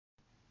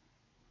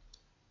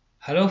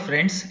Hello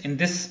friends, in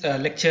this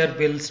lecture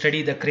we'll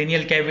study the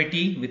cranial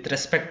cavity with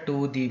respect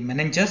to the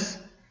meninges,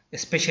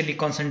 especially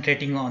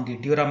concentrating on the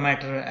dura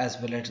mater as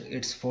well as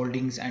its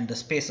foldings and the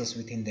spaces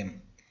within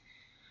them.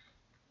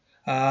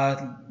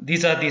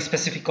 These are the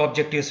specific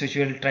objectives which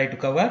we'll try to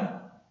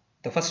cover.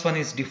 The first one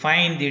is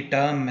define the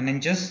term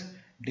meninges,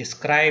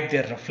 describe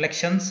their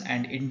reflections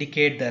and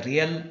indicate the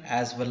real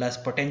as well as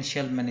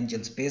potential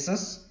meningeal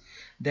spaces.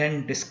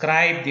 Then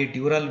describe the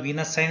dural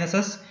venous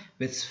sinuses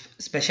with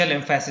special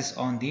emphasis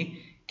on the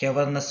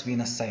cavernous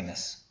venous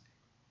sinus.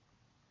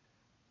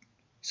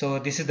 So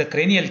this is the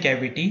cranial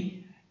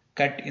cavity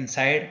cut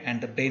inside and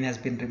the brain has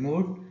been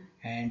removed,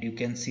 and you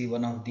can see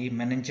one of the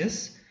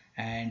meninges,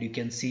 and you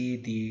can see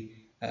the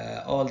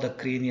all the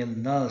cranial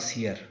nerves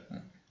here,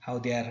 how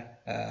they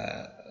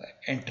are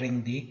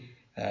entering the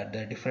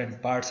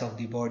different parts of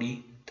the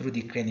body through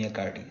the cranial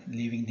cavity,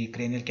 leaving the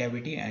cranial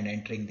cavity and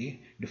entering the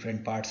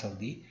different parts of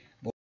the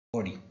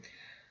body.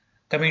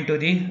 Coming to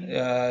the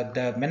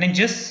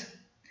meninges,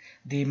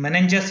 the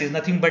meninges is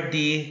nothing but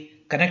the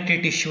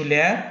connective tissue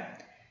layer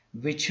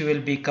which will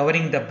be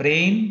covering the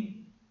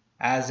brain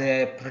as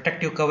a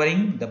protective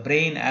covering, the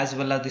brain as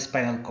well as the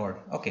spinal cord.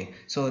 Okay,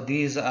 so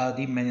these are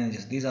the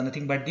meninges. These are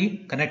nothing but the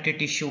connective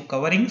tissue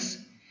coverings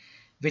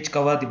which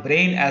cover the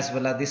brain as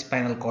well as the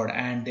spinal cord,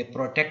 and they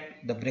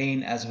protect the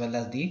brain as well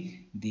as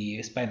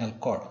the spinal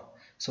cord.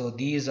 So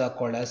these are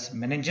called as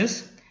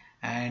meninges,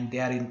 and they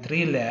are in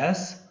three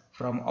layers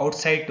from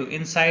outside to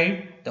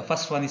inside. The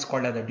first one is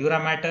called as the dura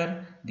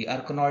mater, the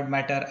arachnoid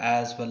mater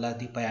as well as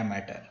the pia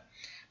mater.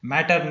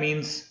 Mater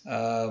means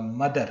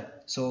mother,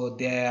 so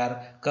they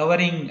are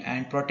covering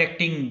and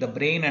protecting the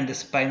brain and the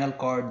spinal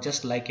cord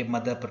just like a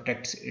mother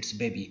protects its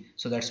baby.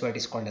 So that's why it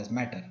is called as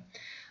mater.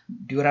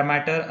 Dura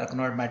mater,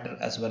 arachnoid mater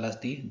as well as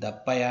the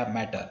pia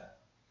mater.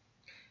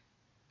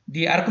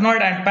 The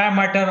arachnoid and pia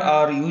mater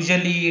are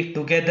usually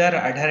together,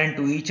 adherent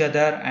to each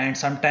other, and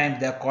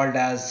sometimes they are called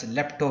as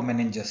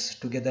leptomeninges.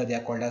 Together they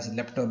are called as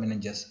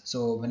leptomeninges.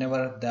 So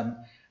whenever the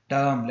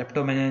term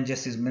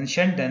leptomeninges is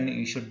mentioned, then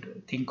you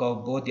should think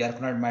of both the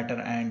arachnoid mater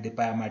and the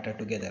pia mater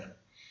together.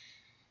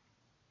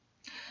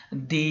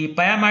 The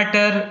pia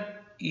mater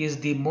is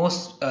the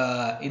most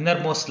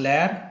innermost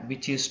layer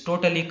which is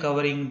totally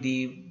covering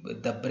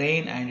the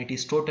brain, and it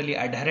is totally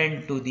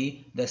adherent to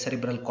the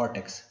cerebral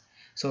cortex.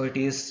 So it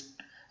is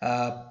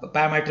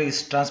pia mater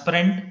is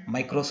transparent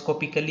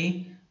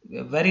microscopically,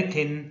 very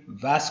thin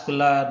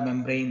vascular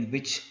membrane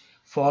which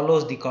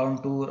follows the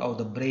contour of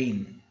the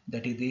brain,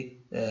 that is the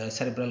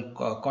cerebral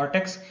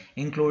cortex,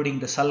 including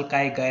the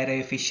sulci,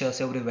 gyri, fissures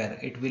everywhere.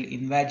 It will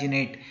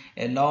invaginate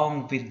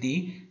along with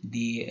the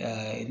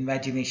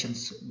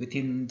invaginations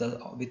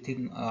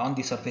on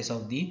the surface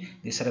of the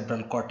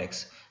cerebral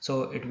cortex.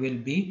 So it will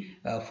be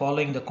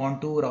following the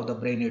contour of the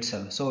brain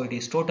itself. So it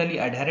is totally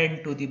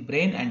adherent to the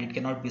brain and it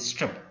cannot be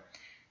stripped.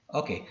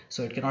 Okay,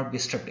 so it cannot be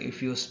stripped.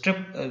 If you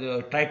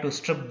try to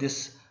strip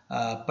this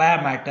pia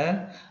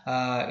mater,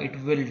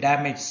 it will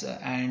damage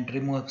and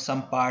remove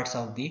some parts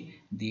of the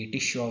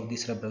tissue of the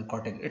cerebral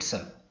cortex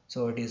itself.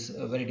 So it is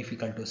very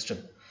difficult to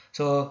strip.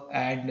 So,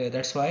 and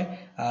that's why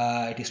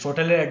it is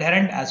totally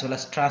adherent as well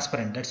as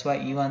transparent. That's why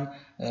even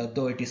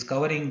though it is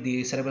covering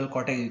the cerebral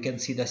cortex, you can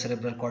see the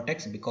cerebral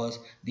cortex because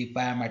the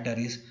pia mater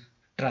is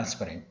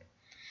transparent.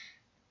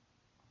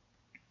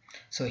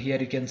 So here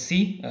you can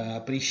see,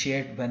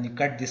 appreciate when you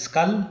cut the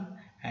skull,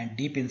 and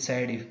deep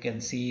inside you can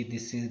see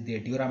this is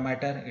the dura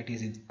mater. It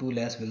is in two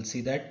layers, we'll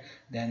see that.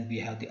 Then we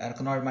have the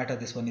arachnoid mater.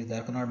 This one is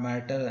the arachnoid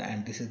mater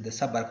and this is the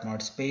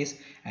subarachnoid space,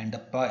 and the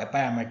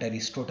pia mater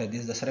is total. This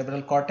is the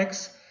cerebral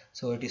cortex.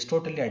 So it is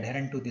totally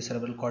adherent to the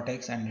cerebral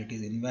cortex and it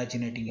is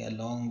invaginating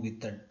along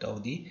with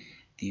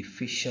the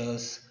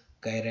fissures,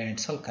 gyri and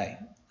sulci.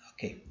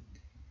 Okay.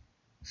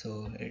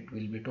 So it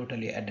will be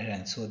totally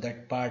adherent. So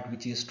that part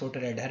which is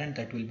totally adherent,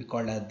 that will be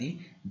called as the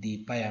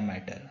pia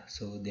mater.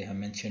 So they have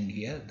mentioned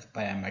here the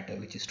pia mater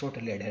which is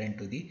totally adherent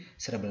to the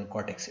cerebral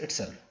cortex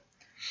itself.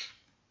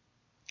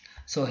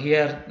 So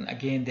here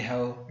again they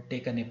have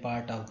taken a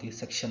part of the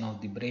section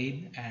of the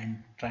brain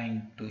and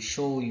trying to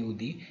show you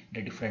the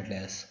different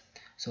layers.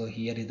 So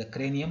here is the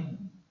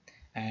cranium,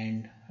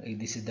 and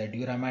this is the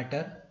dura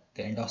mater,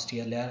 the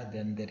endosteal layer.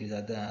 Then there is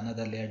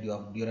another layer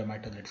of dura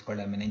mater that is called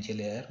a meningeal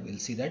layer. We'll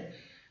see that.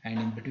 And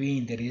in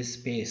between there is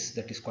space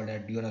that is called a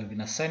dural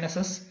venous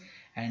sinuses,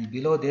 and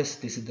below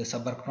this is the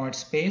subarachnoid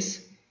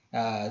space.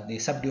 The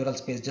subdural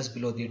space just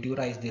below the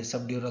dura is the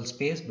subdural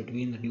space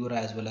between the dura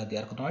as well as the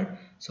arachnoid.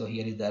 So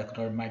here is the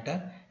arachnoid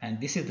mater and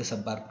this is the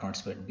subarachnoid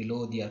space.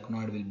 Below the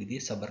arachnoid will be the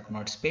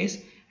subarachnoid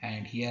space,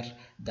 and here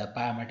the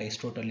pia mater is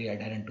totally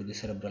adherent to the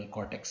cerebral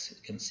cortex.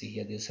 You can see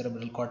here the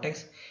cerebral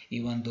cortex,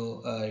 even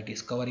though it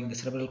is covering the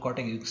cerebral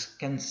cortex, you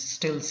can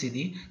still see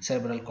the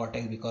cerebral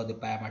cortex because the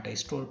pia mater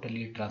is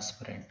totally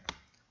transparent.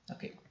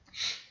 Okay.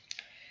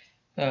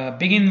 To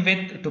begin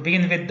with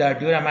the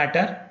dura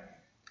mater.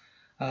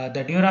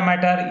 The dura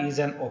mater is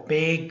an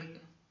opaque,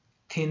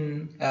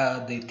 thin,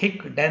 the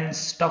thick,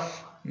 dense,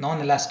 tough,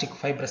 non-elastic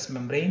fibrous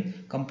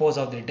membrane composed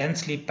of the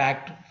densely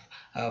packed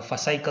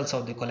fascicles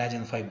of the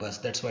collagen fibers.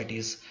 That's why it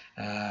is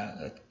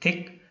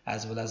thick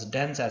as well as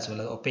dense as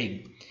well as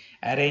opaque,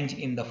 arranged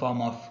in the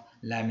form of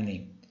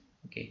laminae.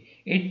 Okay,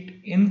 it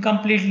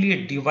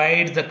incompletely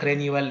divides the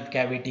cranial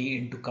cavity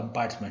into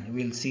compartments.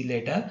 We will see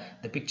later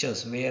the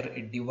pictures where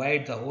it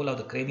divides the whole of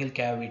the cranial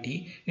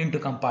cavity into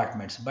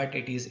compartments, but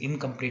it is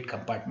incomplete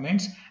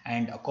compartments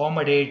and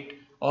accommodate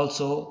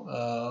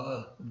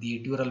also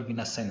the dural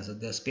venous sinus,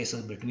 the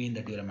spaces between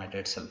the dura mater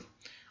itself.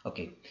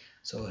 Okay,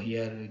 so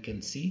here you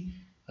can see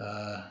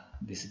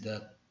this is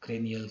the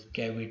cranial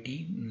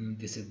cavity,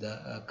 this is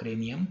the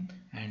cranium,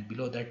 and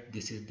below that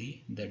this is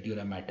the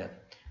dura mater,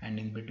 and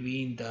in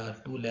between the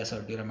two layers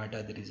of dura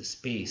mater there is a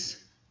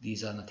space.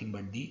 These are nothing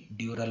but the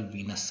dural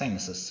venous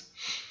sinuses.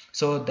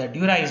 So the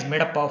dura is made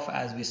up of,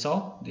 as we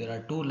saw, there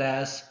are two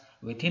layers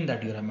within the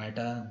dura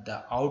mater.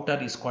 The outer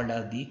is called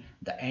as the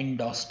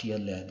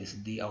endosteal layer. This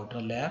is the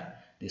outer layer.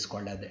 This is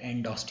called as the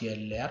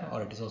endosteal layer,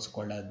 or it is also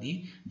called as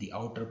the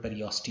outer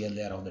periosteal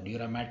layer of the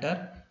dura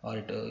mater, or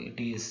it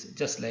is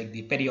just like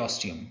the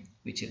periosteum,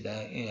 which is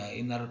the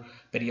inner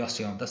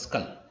periosteum of the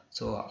skull.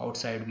 So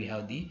outside we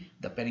have the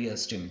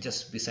periosteum,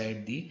 just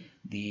beside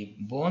the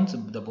bones.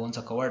 The bones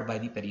are covered by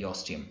the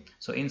periosteum.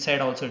 So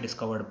inside also it is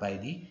covered by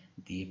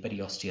the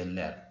periosteal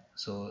layer.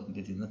 So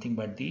this is nothing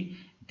but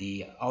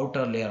the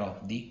outer layer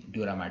of the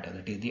dura mater,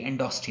 that is the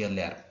endosteal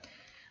layer.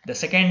 The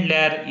second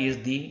layer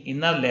is the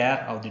inner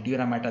layer of the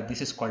dura mater.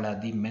 This is called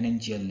as the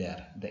meningeal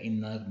layer, the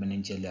inner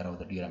meningeal layer of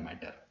the dura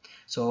mater.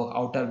 So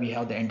outer we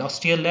have the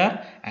endosteal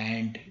layer,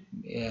 and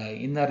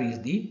inner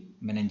is the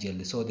meningeal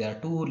layer. So there are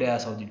two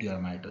layers of the dura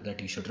mater that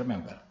you should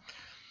remember.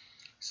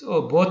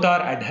 So both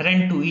are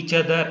adherent to each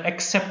other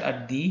except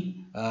at the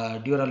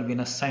dural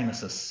venous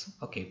sinuses.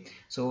 Okay,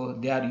 so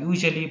they are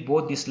usually,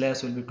 both these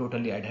layers will be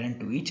totally adherent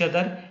to each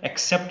other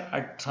except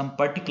at some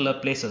particular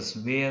places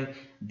where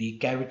the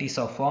cavities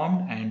are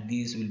formed, and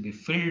these will be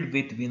filled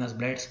with venous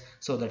bloods.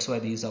 So that's why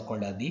these are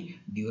called as the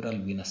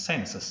dural venous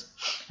sinuses,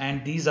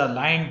 and these are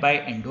lined by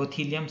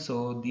endothelium.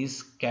 So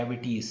these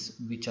cavities,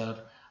 which are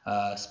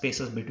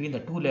spaces between the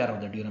two layers of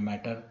the dura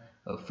mater,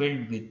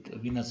 filled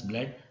with venous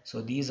blood,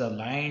 so these are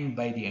lined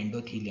by the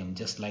endothelium,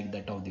 just like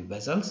that of the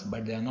vessels,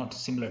 but they are not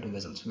similar to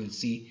vessels. We'll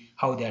see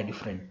how they are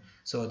different.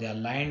 So they are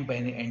lined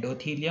by the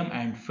endothelium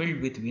and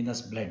filled with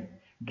venous blood,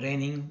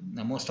 draining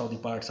most of the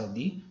parts of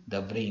the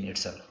brain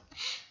itself.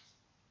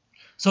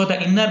 So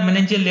the inner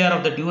meningeal layer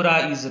of the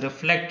dura is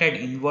reflected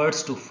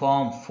inwards to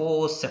form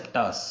four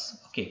septas.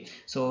 Okay,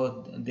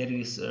 so there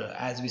is,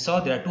 as we saw,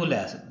 there are two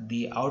layers.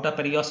 The outer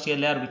periosteal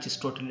layer, which is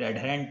totally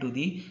adherent to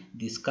the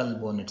skull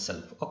bone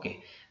itself.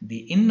 Okay, the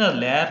inner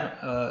layer,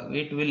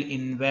 it will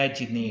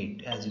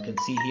invaginate, as you can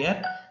see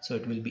here. So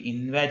it will be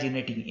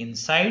invaginating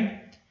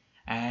inside,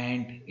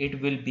 and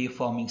it will be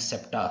forming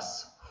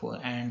septas,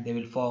 and they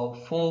will form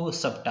four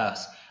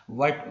septas,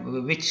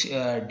 which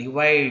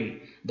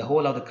divide the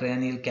whole of the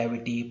cranial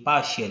cavity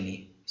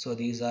partially. So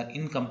these are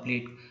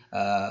incomplete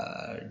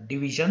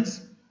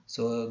divisions.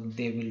 So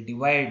they will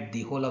divide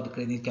the whole of the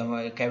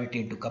cranial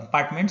cavity into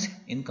compartments,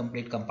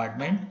 incomplete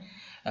compartment,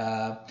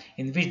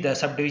 in which the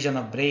subdivision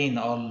of brain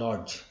are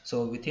lodged.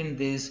 So within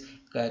these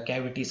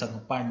cavities or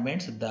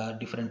compartments, the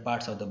different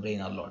parts of the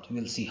brain are lodged.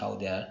 We will see how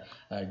they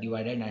are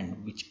divided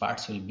and which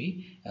parts will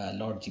be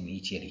lodged in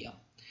each area.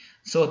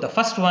 So the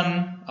first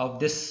one of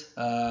this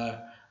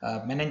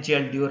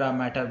meningeal dura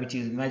mater, which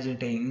is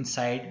invaginating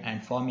inside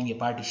and forming a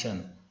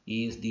partition,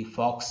 is the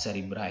falx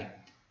cerebri.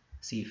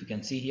 See if you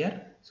can see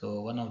here.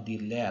 So one of the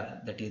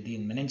layer, that is the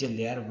meningeal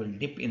layer, will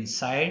dip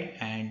inside,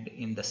 and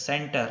in the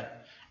center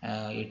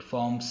it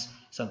forms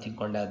something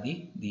called as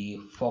the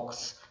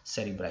falx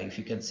cerebri. If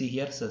you can see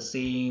here, so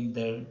same,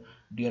 the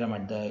dura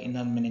mater, the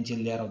inner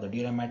meningeal layer of the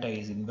dura mater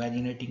is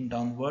invaginating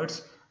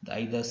downwards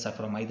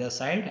from either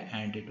side,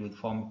 and it will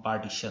form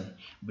partition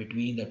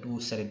between the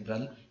two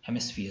cerebral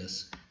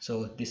hemispheres.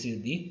 So this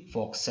is the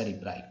falx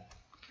cerebri.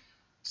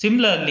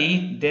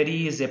 Similarly, there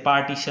is a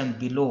partition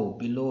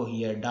below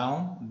here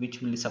down,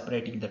 which will be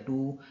separating the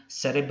two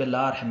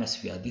cerebellar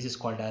hemisphere. This is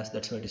called as,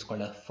 that's why it is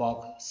called as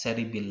falx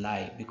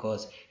cerebelli,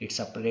 because it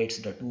separates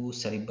the two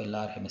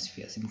cerebellar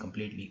hemispheres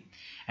incompletely.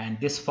 And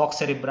this falx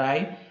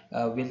cerebri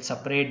will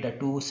separate the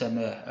two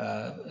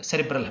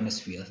cerebral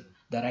hemispheres,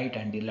 the right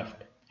and the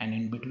left. And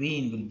in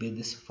between will be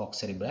this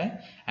falx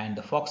cerebri, and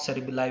the falx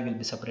cerebelli will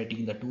be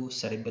separating the two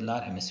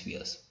cerebellar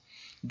hemispheres.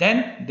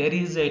 Then there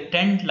is a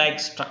tent-like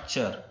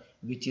structure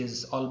which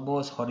is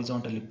almost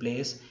horizontally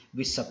placed,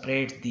 which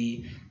separates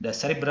the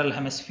cerebral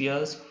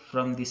hemispheres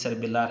from the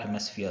cerebellar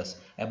hemispheres.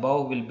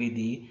 Above will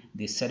be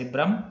the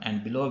cerebrum,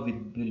 and below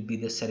will be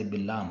the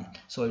cerebellum.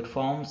 So it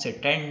forms a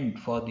tent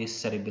for this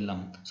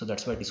cerebellum. So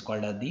that's why it is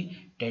called as the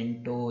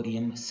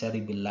tentorium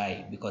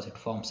cerebelli, because it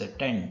forms a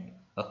tent.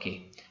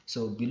 Okay,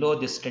 so below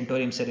this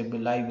tentorium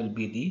cerebelli will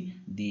be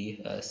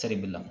the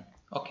cerebellum.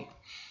 Okay,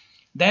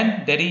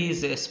 then there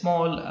is a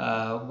small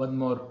one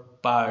more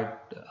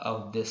part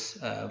of this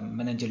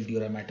meningeal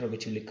dura mater,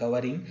 which will be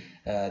covering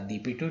the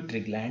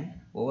pituitary gland,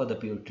 over the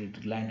pituitary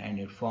gland, and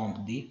it forms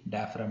the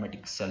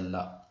diaphragmatic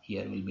cella.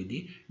 Here will be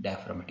the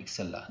diaphragmatic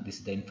sella. This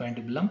is the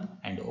infundibulum,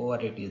 and over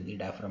it is the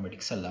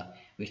diaphragmatic sella,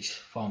 which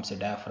forms a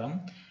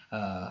diaphragm,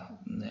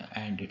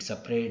 and it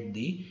separates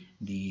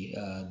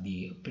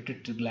the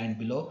pituitary gland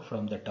below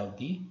from that of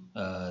the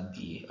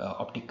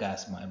optic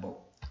chiasma above.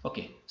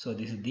 Okay, so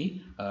this is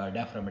the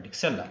diaphragmatic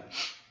sella.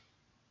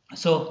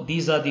 So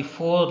these are the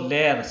 4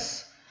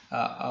 layers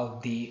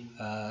of the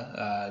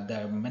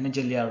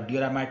meningeal layer of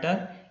Dura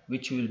Mater,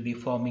 which will be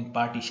forming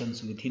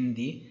partitions within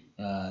the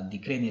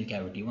cranial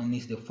cavity. One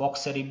is the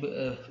fox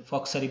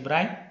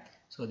cerebri.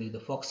 So this is the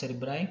fox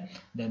cerebri.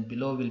 Then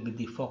below will be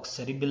the fox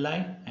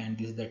cerebelli, and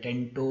this is the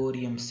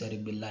tentorium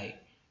cerebelli.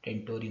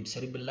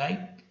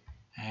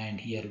 And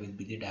here will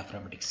be the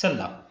diaphragmatic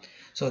sella.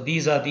 So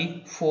these are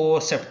the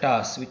 4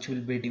 septa which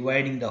will be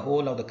dividing the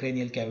whole of the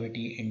cranial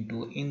cavity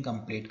into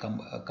incomplete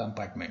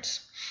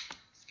compartments.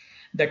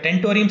 The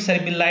tentorium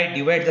cerebelli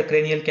divides the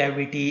cranial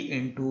cavity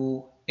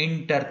into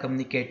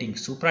intercommunicating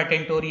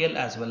supratentorial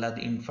as well as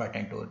the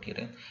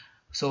infratentorial.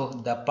 So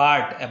the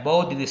part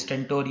above this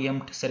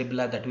tentorium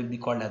cerebelli, that will be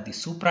called as the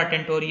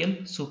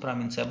supratentorial. Supra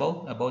means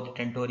above the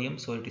tentorium,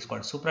 so it is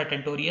called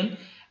supratentorial,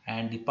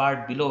 and the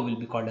part below will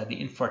be called as the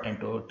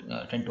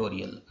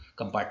infratentorial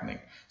compartment.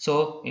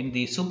 So in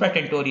the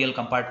supratentorial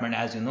compartment,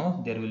 as you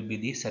know, there will be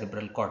the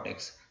cerebral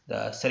cortex,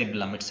 the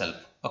cerebellum itself.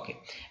 Okay,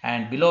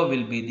 and below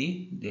will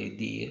be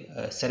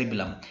the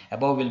cerebellum.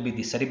 Above will be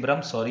the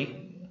cerebrum.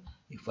 Sorry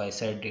if I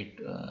said it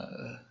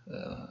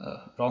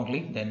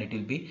wrongly, then it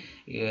will be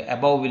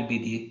above will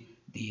be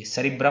the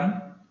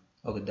cerebrum.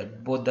 Okay,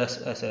 both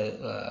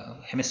the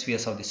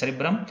hemispheres of the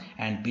cerebrum,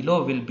 and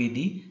below will be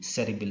the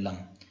cerebellum.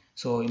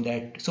 So in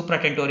that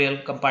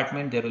supratentorial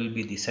compartment there will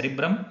be the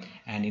cerebrum,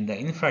 and in the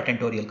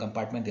infratentorial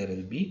compartment there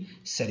will be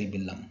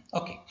cerebellum.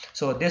 Okay,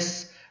 so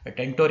this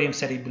tentorium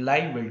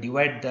cerebelli will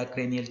divide the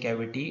cranial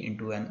cavity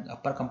into an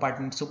upper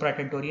compartment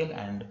supratentorial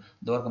and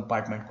lower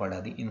compartment called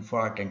as the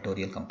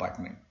infratentorial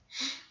compartment.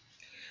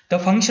 The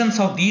functions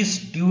of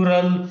these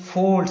dural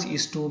folds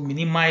is to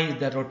minimize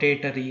the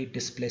rotatory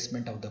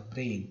displacement of the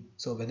brain.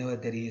 So whenever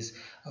there is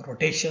a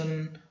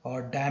rotation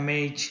or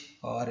damage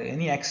or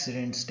any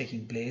accidents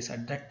taking place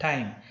at that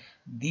time,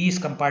 these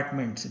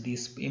compartments,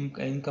 these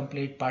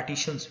incomplete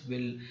partitions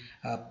will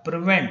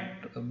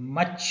prevent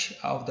much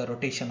of the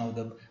rotation of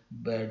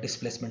the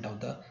displacement of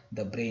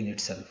the brain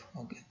itself.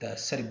 Okay, the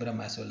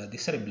cerebrum as well as the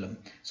cerebellum.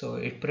 So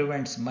it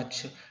prevents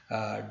much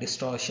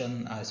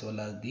distortion as well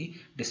as the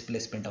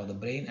displacement of the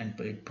brain, and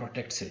it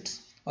protects it.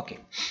 Okay,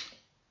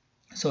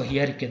 so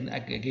here you can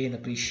again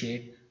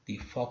appreciate the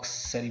fox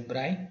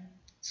cerebri.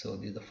 So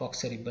this is the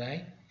fox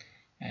cerebri,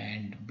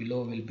 and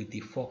below will be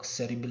the fox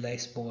cerebelli,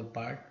 small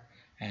part,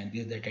 and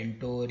this is the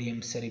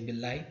tentorium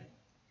cerebelli,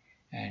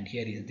 and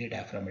here is the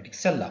diaphragmatic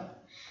sella.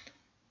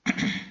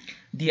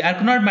 The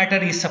arachnoid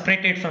matter is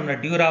separated from the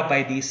dura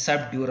by the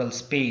subdural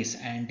space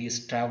and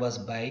is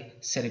traversed by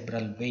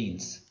cerebral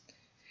veins.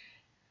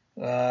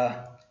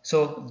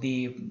 So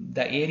the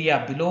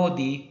area below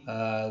the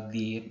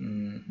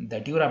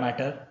dura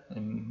mater,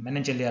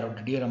 meningeal layer of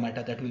the dura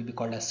mater, that will be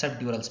called as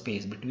subdural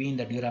space between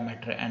the dura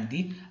mater and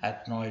the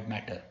arachnoid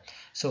matter.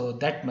 So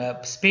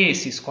that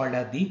space is called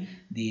as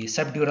the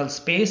subdural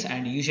space,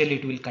 and usually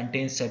it will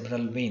contain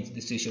cerebral veins.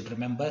 This you should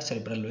remember,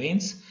 cerebral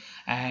veins.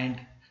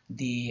 And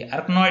the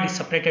arachnoid is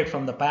separated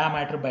from the pia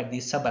mater by the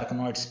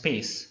subarachnoid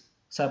space.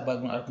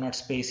 Subarachnoid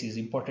space is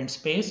important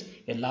space,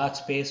 a large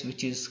space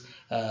which is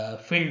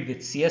filled with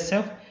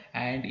CSF,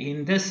 and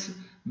in this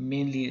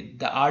mainly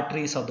the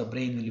arteries of the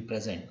brain will be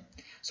present.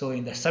 So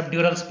in the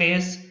subdural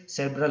space,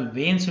 cerebral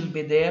veins will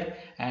be there,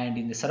 and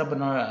in the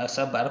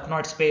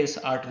subarachnoid space,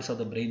 arteries of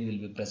the brain will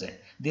be present.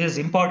 This is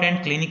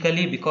important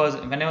clinically because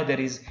whenever there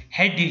is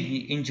head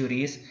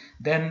injuries,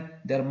 then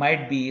there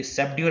might be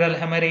subdural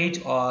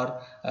hemorrhage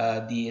or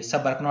the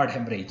subarachnoid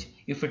hemorrhage.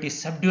 If it is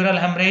subdural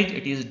hemorrhage,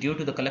 it is due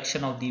to the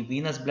collection of the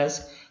venous blood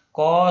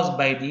caused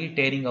by the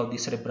tearing of the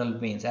cerebral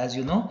veins. As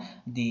you know,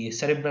 the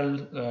cerebral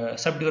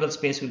subdural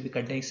space will be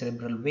containing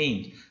cerebral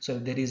veins. So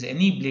if there is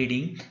any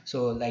bleeding,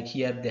 so like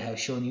here they have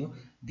shown you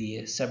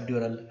the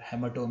subdural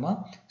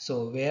hematoma,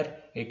 so where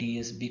it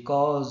is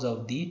because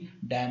of the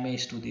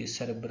damage to the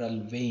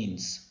cerebral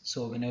veins.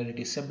 So whenever it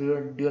is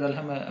subdural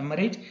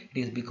hemorrhage, it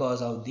is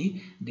because of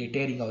the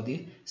tearing of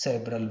the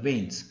cerebral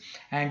veins.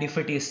 And if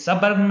it is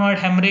subarachnoid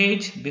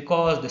hemorrhage,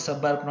 because the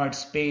subarachnoid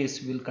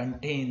space will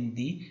contain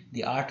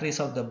the arteries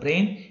of the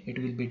brain, it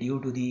will be due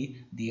to the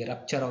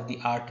rupture of the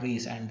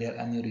arteries and their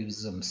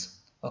aneurysms.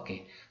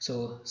 Okay,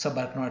 so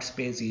subarachnoid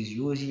space is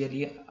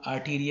usually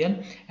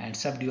arterial, and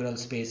subdural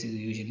space is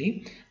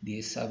usually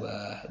because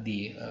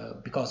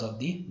of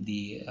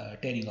the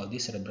tearing of the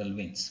cerebral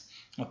veins.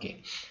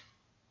 Okay,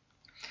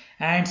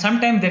 and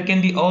sometimes there can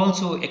be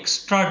also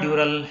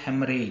extradural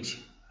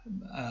hemorrhage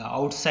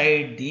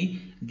outside the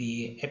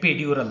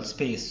epidural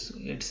space.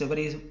 It's a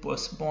very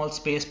small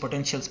space,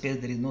 potential space.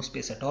 There is no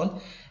space at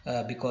all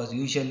because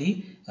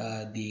usually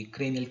the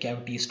cranial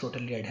cavity is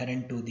totally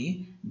adherent to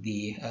the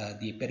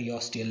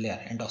periosteal layer,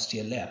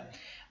 endosteal layer.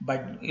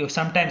 But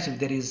sometimes if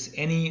there is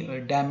any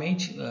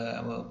damage,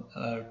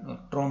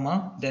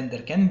 trauma, then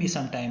there can be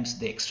sometimes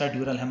the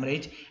extradural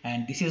hemorrhage,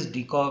 and this is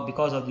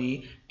because of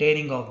the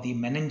tearing of the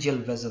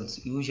meningeal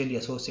vessels usually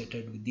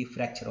associated with the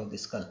fracture of the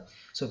skull.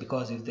 So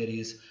because if there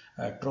is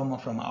trauma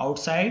from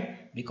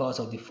outside because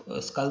of the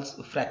skull's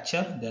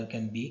fracture, there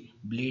can be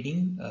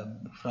bleeding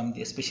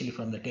especially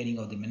from the tearing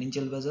of the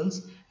meningeal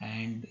vessels,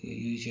 and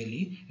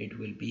usually it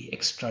will be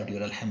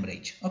extradural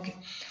hemorrhage. Okay.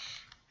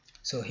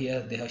 So here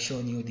they have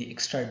shown you the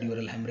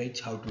extradural hemorrhage,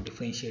 how to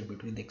differentiate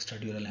between the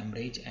extradural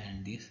hemorrhage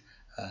and this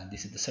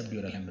is the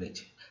subdural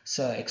hemorrhage.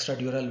 So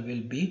extradural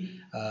will be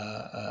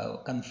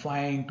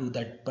confined to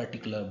that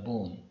particular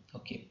bone,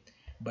 okay,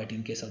 but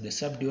in case of the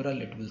subdural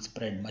it will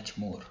spread much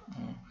more.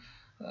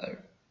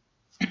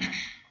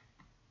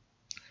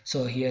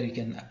 So here you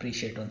can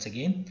appreciate once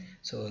again.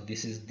 So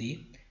this is the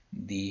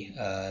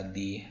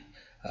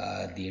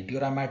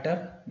Dura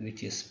Mater,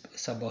 which is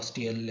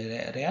subosteal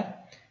layer.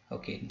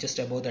 Okay, just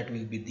above that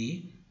will be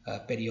the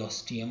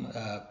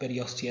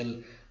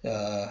periosteal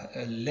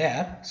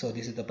layer. So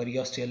this is the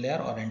periosteal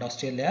layer or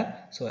endosteal layer.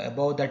 So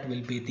above that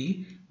will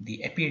be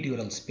the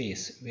epidural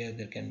space where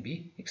there can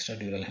be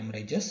extradural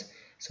hemorrhages.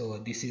 So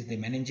this is the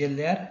meningeal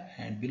layer,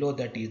 and below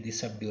that is the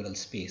subdural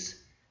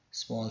space,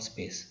 small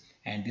space,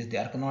 and this is the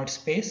arachnoid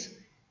space.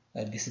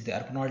 This is the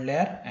arachnoid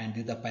layer, and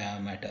this is the pia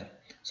mater.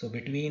 So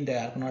between the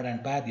arachnoid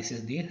and pia, this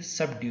is the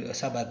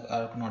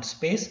subarachnoid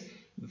space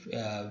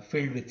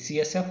filled with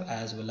CSF,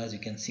 as well as you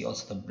can see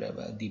also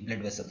the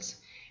blood vessels.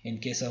 In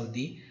case of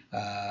the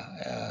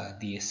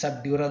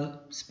subdural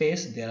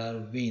space, there are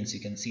veins. You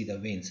can see the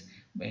veins.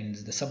 In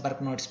the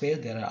subarachnoid space,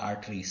 there are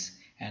arteries,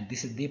 and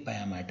this is the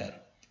pia mater,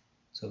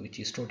 so which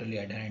is totally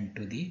adherent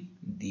to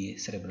the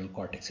cerebral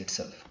cortex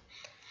itself.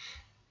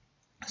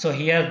 So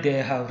here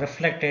they have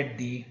reflected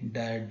the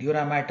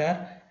Dura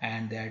Mater,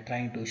 and they are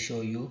trying to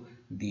show you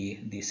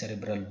the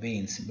cerebral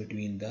veins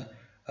between the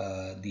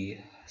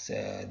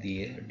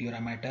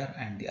Dura Mater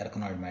and the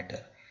arachnoid mater.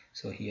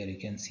 So here you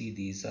can see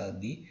these are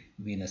the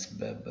venous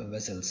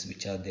vessels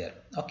which are there,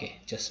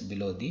 okay, just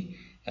below the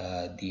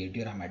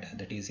Dura Mater,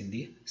 that is in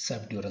the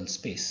subdural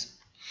space.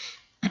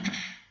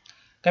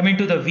 Coming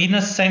to the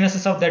venous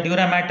sinuses of the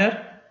Dura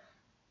Mater.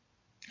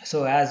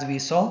 So as we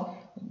saw,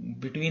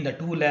 between the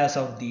two layers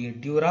of the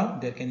dura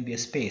there can be a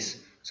space.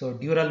 So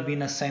dural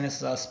venous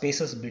sinuses are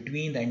spaces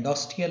between the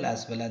endosteal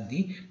as well as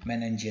the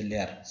meningeal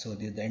layer. So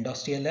this is the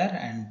endosteal layer,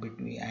 and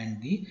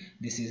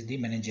this is the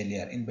meningeal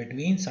layer. In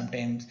between,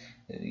 sometimes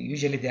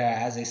usually they are,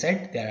 as I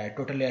said, they are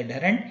totally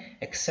adherent,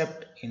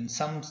 except in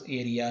some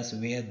areas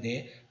where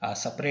they are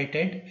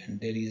separated and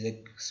there is a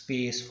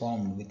space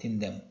formed within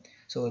them.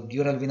 So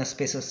dural venous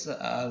spaces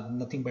are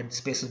nothing but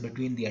spaces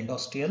between the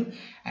endosteal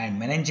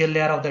and meningeal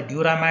layer of the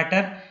Dura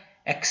Mater,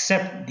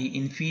 except the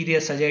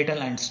inferior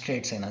sagittal and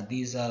straight sinus.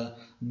 These are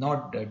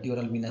not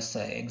dural venous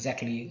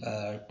exactly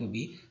to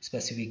be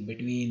specific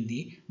between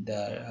the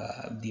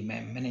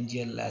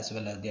meningeal as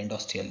well as the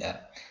endosteal layer.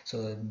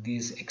 So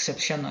these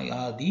exception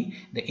are the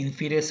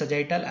inferior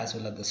sagittal as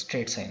well as the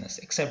straight sinus,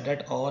 except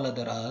that all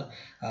other are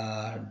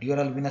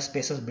dural venous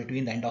spaces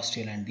between the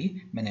endosteal and the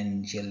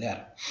meningeal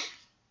layer.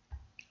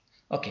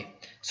 Okay,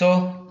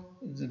 so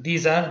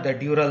these are the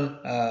dural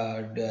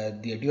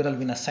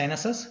venous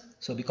sinuses.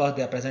 So because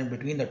they are present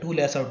between the two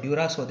layers of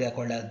dura, so they are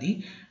called as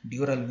the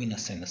dural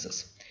venous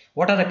sinuses.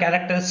 What are the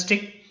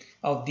characteristics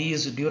of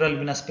these dural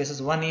venous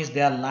spaces? One is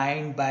they are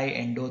lined by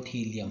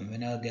endothelium.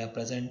 Whenever they are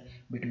present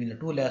between the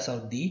two layers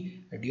of the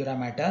Dura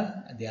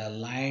Mater, they are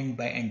lined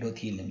by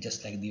endothelium,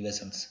 just like the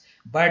vessels.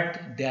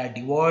 But they are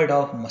devoid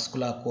of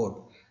muscular cord.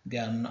 They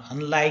are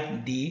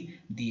unlike the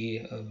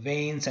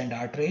veins and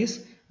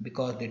arteries,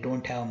 because they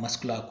don't have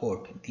muscular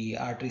cord. The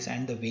arteries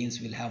and the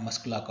veins will have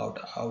muscular cord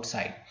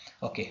outside,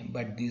 okay,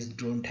 but these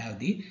don't have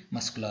the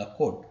muscular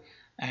cord.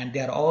 And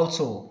they are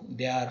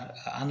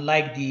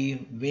unlike the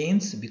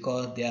veins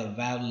because they are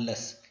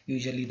valveless.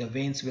 Usually the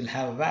veins will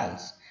have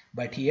valves,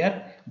 but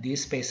here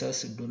these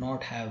spaces do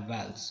not have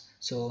valves,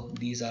 so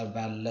these are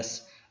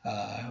valveless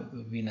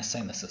venous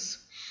sinuses.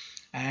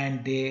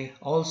 And they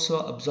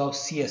also absorb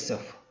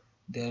CSF.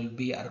 There will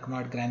be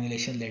arachnoid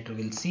granulation, later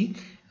we'll see.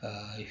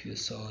 If you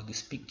saw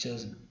these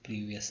pictures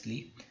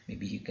previously,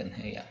 maybe you can,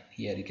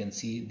 here you can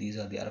see these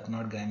are the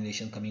arachnoid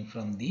granulation coming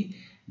from the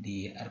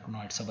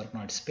arachnoid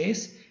subarachnoid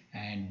space,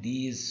 and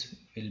these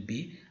will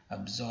be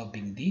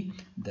absorbing the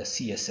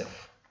CSF.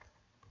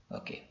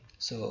 Okay,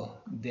 so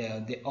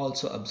they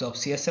also absorb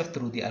CSF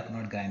through the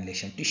arachnoid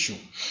granulation tissue,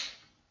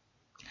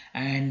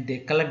 and they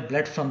collect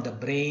blood from the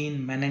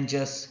brain,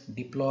 meninges,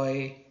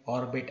 diploe,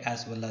 orbit,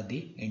 as well as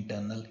the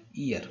internal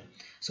ear.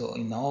 So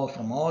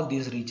from all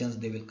these regions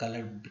they will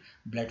collect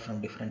blood from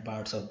different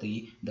parts of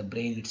the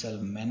brain itself,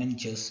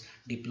 meninges,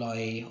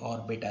 diploe,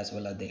 orbit, as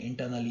well as the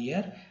internal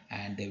ear,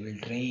 and they will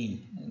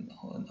drain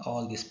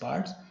all these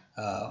parts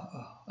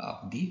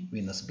of the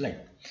venous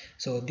blood.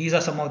 So these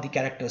are some of the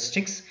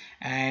characteristics,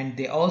 and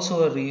they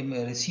also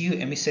receive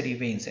emissary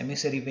veins.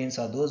 Emissary veins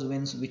are those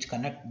veins which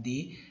connect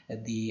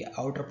the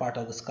outer part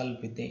of the skull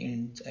with the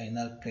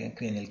inner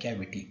cranial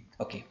cavity.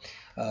 Okay,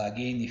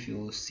 again, if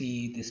you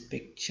see these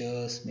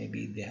pictures,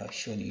 maybe they have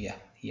shown you. Yeah,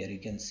 here you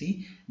can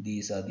see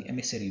these are the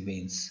emissary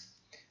veins.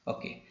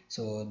 Okay,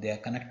 so they are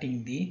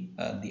connecting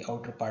the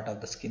outer part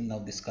of the skin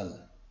of the skull.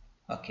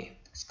 Okay,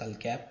 skull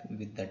cap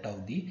with that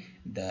of the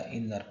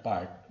inner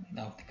part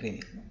of the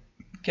cranial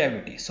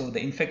cavity. So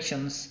the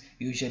infections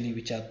usually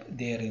which are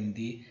there in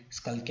the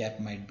skull cap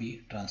might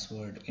be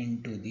transferred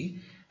into the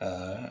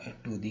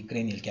to the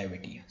cranial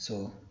cavity.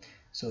 So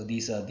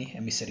these are the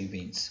emissary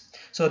veins.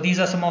 So these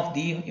are some of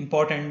the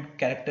important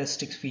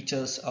characteristic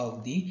features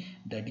of the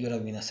dura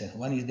vena sinus.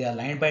 One is they are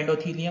lined by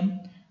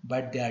endothelium,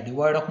 but they are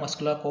devoid of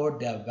muscular cord,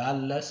 they are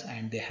valvulus,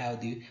 and they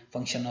have the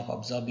function of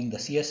absorbing the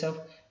CSF.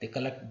 They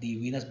collect the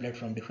venous blood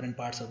from different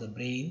parts of the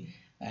brain,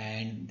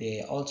 and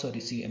they also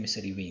receive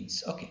emissary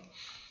veins. Okay,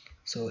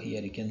 so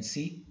here you can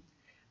see,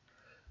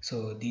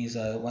 so these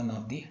are one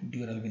of the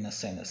dural venous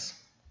sinus.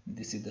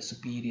 This is the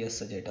superior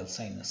sagittal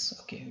sinus,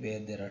 okay, where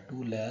there are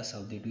two layers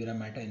of the dura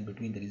mater. In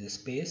between there is a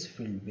space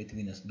filled with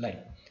venous blood,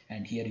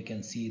 and here you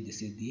can see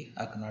this is the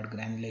arachnoid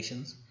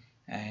granulations,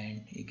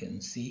 and you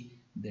can see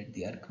that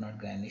the arachnoid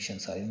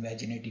granulations are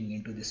invaginating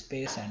into the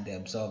space, and they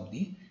absorb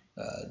the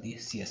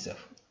CSF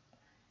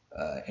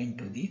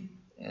into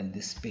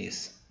this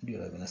space,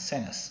 dural venous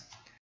sinus.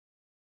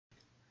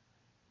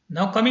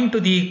 Now coming to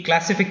the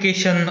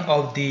classification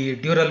of the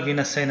dural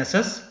venous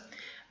sinuses.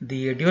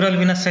 The dural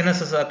venous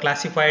sinuses are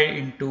classified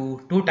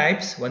into two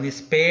types. One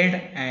is paired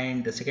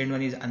and the second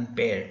one is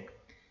unpaired.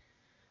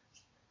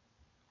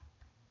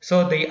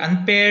 So the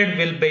unpaired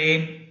will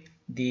be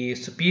the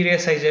superior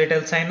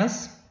sagittal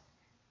sinus,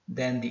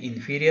 then the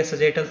inferior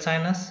sagittal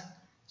sinus,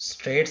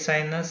 straight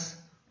sinus,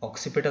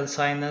 occipital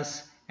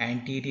sinus,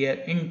 anterior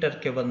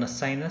intercavernous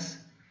sinus,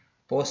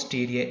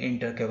 posterior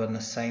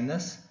intercavernous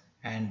sinus,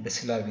 and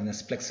basilar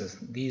venous plexus.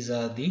 These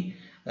are the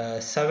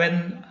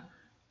 7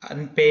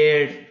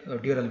 unpaired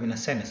dural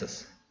venous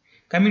sinuses.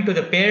 Coming to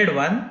the paired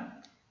one,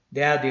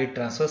 they are the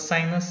transverse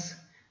sinus,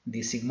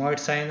 the sigmoid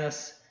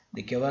sinus,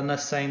 the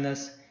cavernous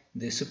sinus,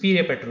 the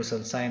superior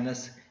petrosal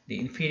sinus, the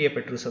inferior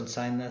petrosal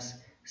sinus,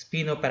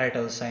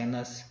 spinoparietal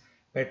sinus,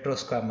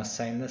 petrosquamous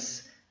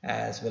sinus,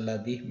 as well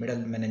as the middle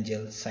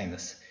meningeal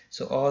sinus.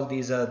 So all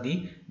these are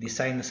the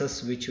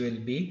sinuses which will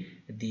be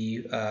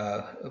the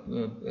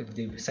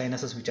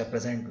sinuses which are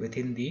present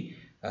within the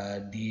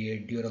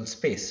dural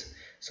space.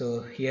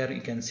 So here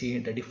you can see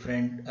the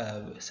different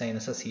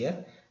sinuses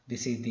here.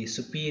 This is the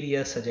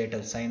superior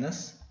sagittal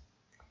sinus,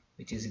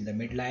 which is in the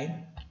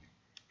midline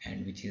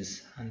and which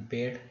is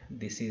unpaired.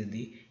 This is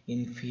the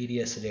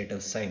inferior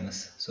sagittal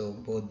sinus. So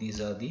both these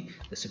are the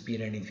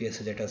superior and inferior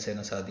sagittal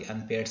sinus are the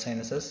unpaired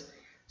sinuses.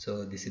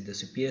 So this is the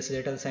superior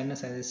sagittal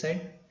sinus, as I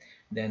said.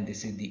 Then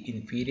this is the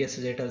inferior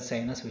sagittal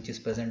sinus, which is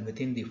present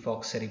within the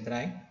falx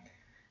cerebri.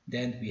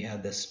 Then we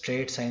have the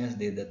straight sinus,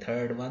 this is the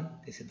third one.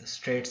 This is the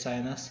straight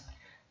sinus.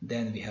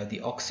 Then we have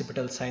the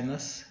occipital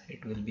sinus.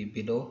 It will be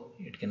below.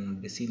 It can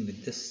be seen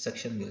with this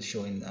section. We'll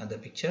show in the other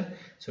picture.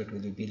 So it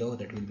will be below.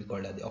 That will be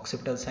called as the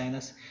occipital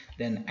sinus.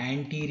 Then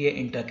anterior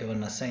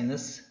intercavernous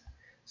sinus.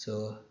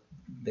 So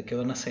the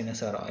cavernous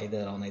sinus are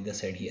either on either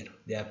side here.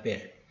 They are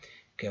paired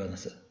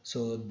cavernous.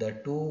 So the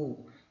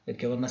two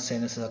cavernous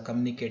sinuses are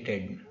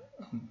communicated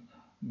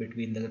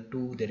between the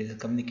two. There is a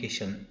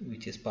communication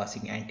which is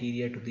passing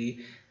anterior to the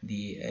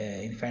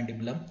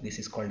infundibulum. This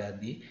is called as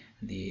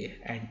the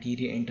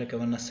anterior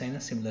intercavernous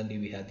sinus. Similarly,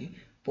 we have the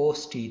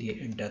posterior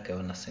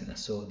intercavernous sinus.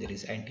 So there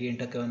is anterior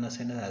intercavernous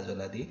sinus as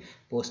well as the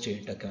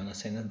posterior intercavernous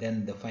sinus.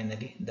 Then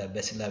finally the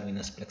basilar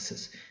venous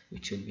plexus,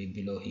 which will be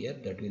below here.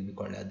 That will be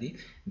called as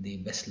the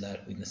basilar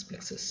venous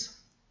plexus.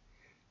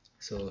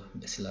 So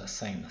basilar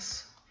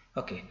sinus.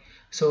 Okay,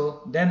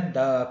 so then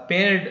the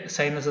paired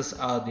sinuses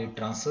are the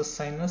transverse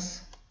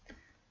sinus.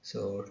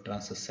 So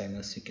transverse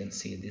sinus, you can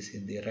see this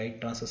is the right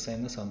transverse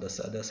sinus. On the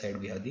other side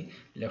we have the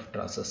left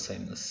transverse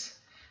sinus.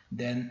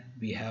 Then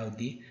we have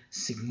the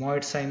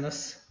sigmoid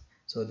sinus.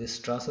 So this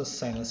transverse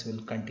sinus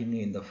will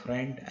continue in the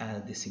front,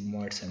 and the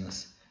sigmoid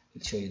sinus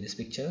will show you this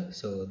picture.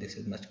 So this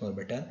is much more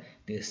better.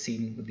 This is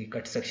seen, the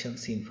cut section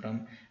seen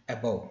from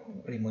above,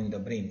 removing the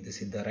brain.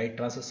 This is the right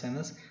transverse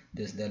sinus.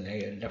 This is the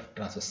left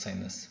transverse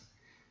sinus.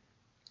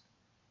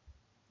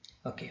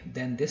 Okay,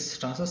 then this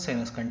transverse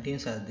sinus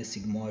contains as the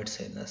sigmoid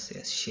sinus,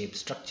 yes, shape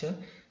structure.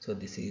 So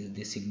this is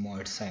the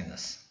sigmoid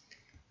sinus.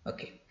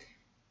 Okay,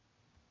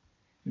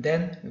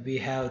 then we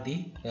have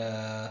the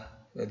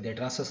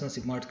transverse and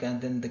sigmoid, and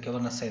then the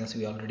cavernous sinus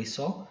we already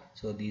saw.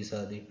 So these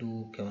are the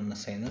two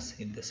cavernous sinus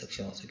in this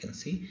section. Also you can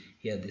see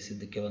here, this is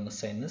the cavernous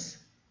sinus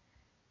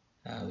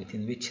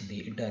within which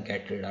the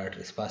intercarotid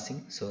artery is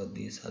passing. So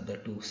these are the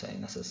two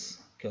sinuses,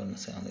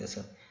 cavernous sinus.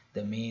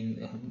 The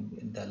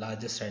main, the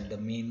largest and the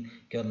main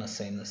cavernous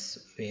sinus,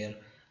 where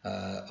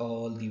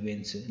all the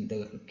veins in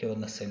the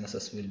cavernous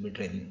sinuses will be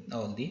draining,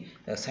 all the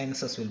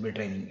sinuses will be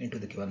draining into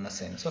the cavernous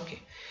sinus. Okay,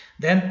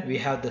 then we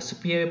have the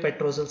superior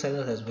petrosal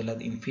sinus as well as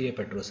the inferior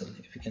petrosal.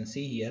 If you can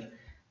see here,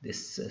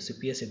 this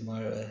superior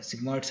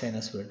sigmoid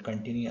sinus will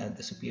continue at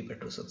the superior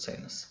petrosal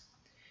sinus.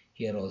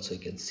 Here also you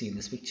can see in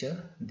this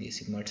picture the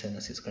sigmoid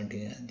sinus is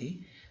continuing at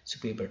the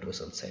superior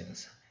petrosal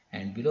sinus,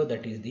 and below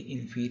that is the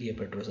inferior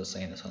petrosal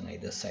sinus on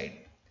either side.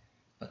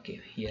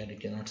 Okay, here you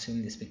cannot see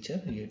in this picture,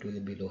 it will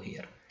be below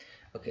here.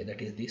 Okay,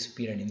 that is the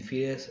superior and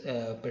inferior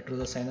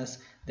petrosal sinus.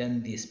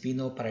 Then the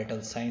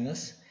spinoparietal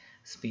sinus.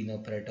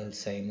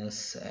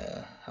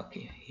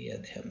 Okay, here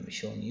they have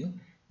shown you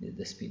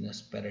the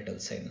spinoparietal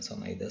sinus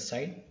on either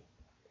side.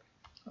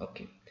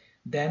 Okay,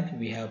 then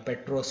we have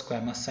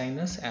petrosquamous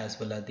sinus as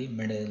well as the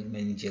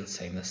meningeal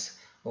sinus.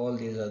 All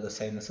these are the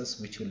sinuses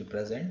which will be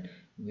present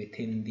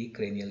within the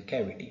cranial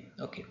cavity.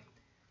 Okay.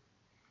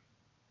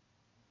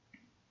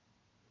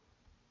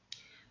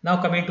 Now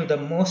coming to the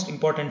most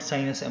important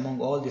sinus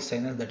among all the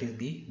sinus, that is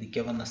the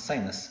cavernous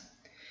sinus.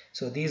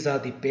 So these are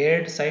the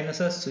paired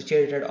sinuses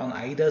situated on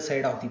either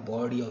side of the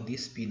body of the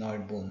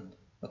sphenoid bone.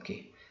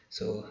 Okay,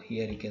 so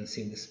here you can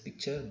see in this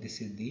picture,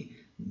 this is the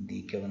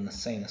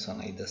cavernous sinus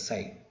on either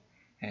side,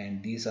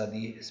 and these are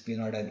the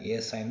sphenoidal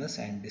air sinus,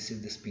 and this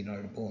is the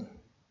sphenoid bone.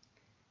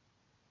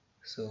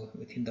 So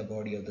within the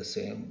body of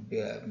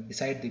the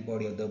beside the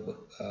body of the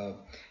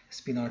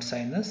sphenoid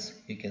sinus,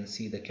 you can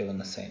see the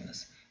cavernous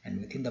sinus, and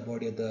within the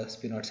body of the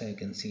sphenoid sinus you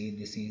can see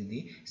this is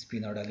the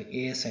sphenoidal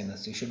air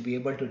sinus. You should be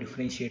able to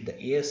differentiate the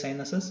air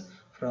sinuses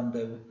from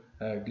the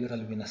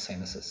dural venous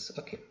sinuses.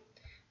 Okay,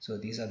 so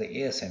these are the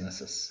air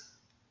sinuses.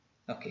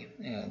 Okay,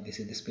 this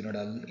is the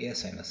sphenoidal air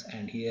sinus,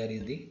 and here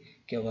is the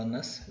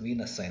cavernous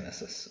venous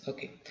sinuses.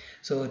 Okay,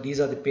 so these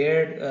are the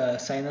paired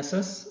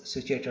sinuses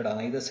situated on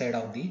either side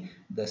of the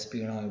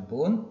sphenoid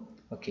bone.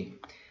 Okay,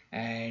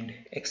 and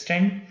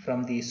extend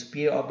from the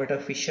superior orbital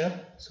fissure.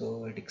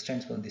 So it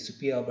extends from the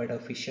superior orbital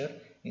fissure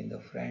in the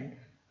front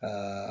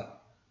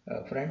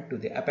to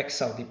the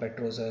apex of the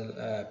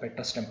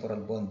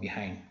petrostemporal bone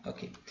behind.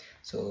 Okay,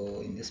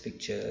 so in this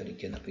picture you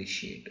can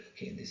appreciate.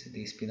 Okay, this is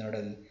the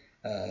sphenoidal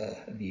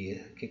the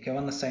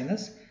cavernous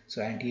sinus.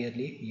 So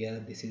anteriorly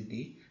here, this is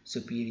the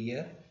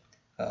superior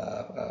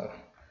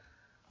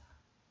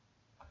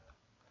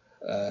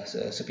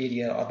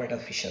superior orbital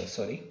fissure.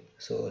 Sorry,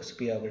 so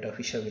superior orbital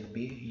fissure will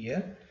be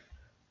here.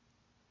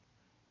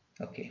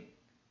 Okay,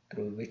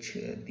 through which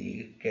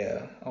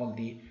all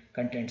the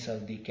contents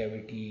of the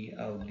cavity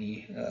of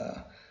the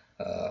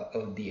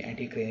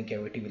anterocranial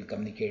cavity will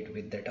communicate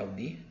with that of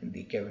the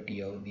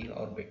cavity of the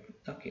orbit.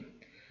 Okay,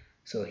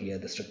 so here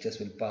the structures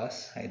will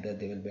pass, either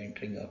they will be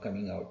entering or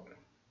coming out.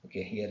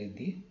 Okay, here is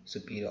the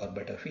superior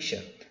orbital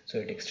fissure. So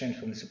it extends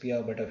from the superior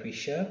orbital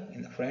fissure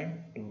in the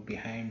front to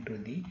behind to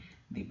the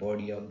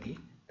body of the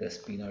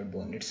sphenoid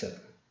bone itself,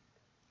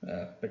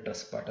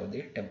 petrous part of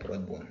the temporal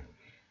bone.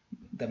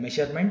 The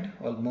measurement,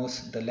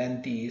 almost the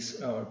length is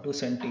 2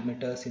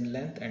 centimeters in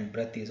length, and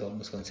breadth is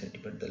almost 1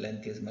 centimeter. The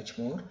length is much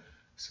more.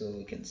 So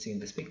you can see in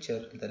this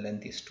picture, the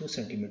length is 2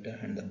 centimeter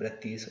and the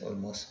breadth is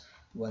almost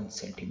 1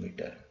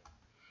 centimeter.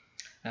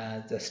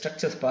 The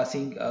structures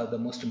passing are the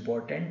most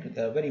important.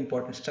 There are very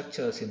important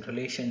structures in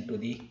relation to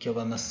the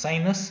cavernous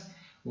sinus.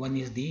 One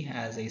is the,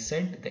 as I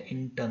said, the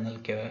internal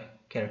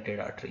carotid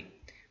artery,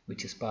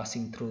 which is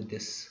passing through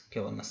this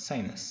cavernous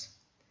sinus.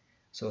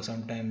 So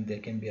sometimes there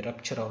can be a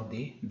rupture of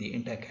the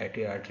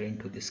intercarotid artery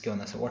into this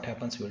cavernous. What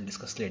happens we will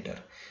discuss later.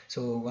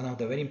 So one of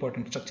the very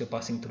important structure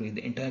passing through is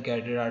the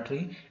intercarotid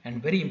artery,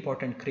 and very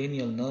important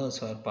cranial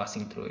nerves are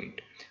passing through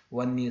it.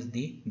 One is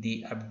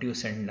the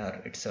abducent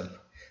nerve itself.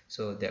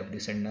 So the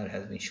abducent nerve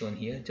has been shown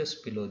here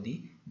just below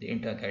the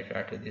intercarotid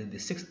artery. This is the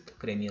sixth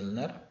cranial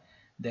nerve.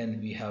 Then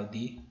we have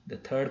the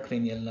third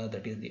cranial nerve,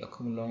 that is the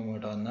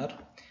oculomotor nerve.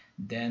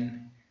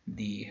 Then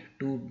the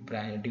two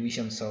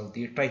divisions of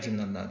the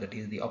trigeminal nerve, that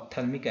is the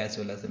ophthalmic as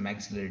well as the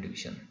maxillary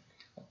division.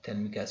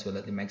 Ophthalmic as well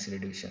as the maxillary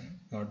division,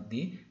 not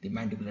the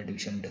mandibular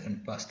division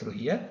doesn't pass through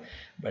here,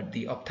 but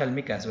the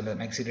ophthalmic as well as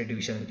maxillary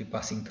division will be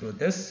passing through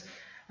this,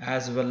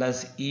 as well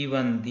as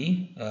even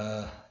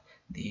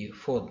the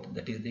fourth,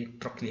 that is the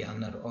trochlear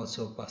nerve,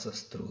 also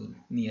passes through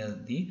near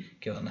the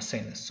cavernous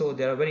sinus. So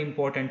there are very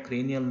important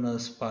cranial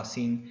nerves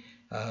passing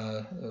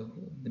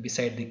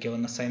beside the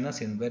cavernous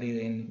sinus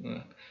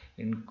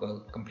in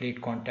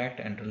complete contact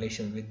and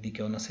relation with the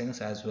cavernous sinus,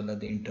 as well as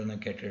the internal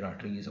carotid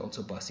artery is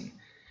also passing.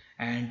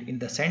 And in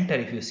the center,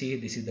 if you see,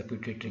 this is the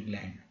pituitary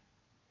gland.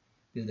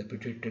 This is the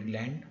pituitary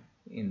gland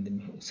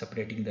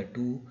separating the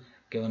two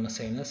cavernous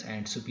sinus,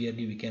 and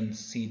superiorly we can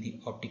see the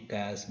optic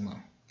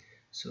chiasma.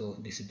 So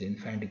this is the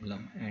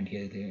infundibulum, and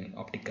here is the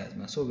optic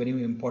chiasma. So very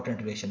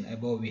important relation.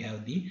 Above we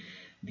have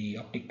the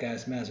optic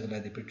chiasma as well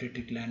as the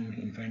pituitary gland,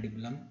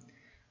 infundibulum,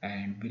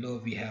 and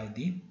below we have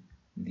the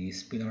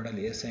sphenoidal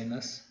air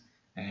sinus,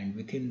 and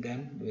within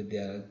them with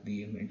the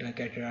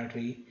intercarotid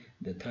artery,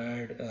 the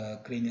third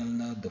cranial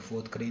nerve, the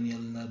fourth cranial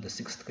nerve, the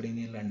sixth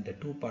cranial, and the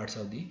two parts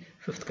of the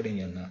fifth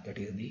cranial nerve, that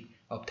is the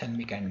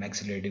ophthalmic and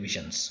maxillary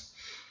divisions.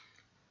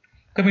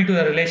 Coming to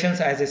the relations,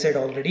 as I said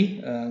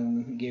already,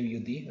 gave you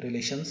the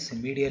relations.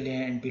 Medially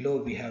and below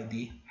we have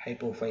the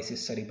hypophysis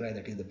cerebri,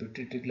 that is the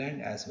pituitary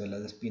gland, as well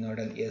as the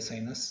sphenoidal ear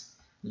sinus.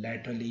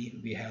 Laterally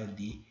we have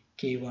the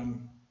K1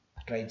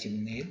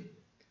 trigeminal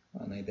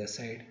on either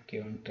side,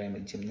 K1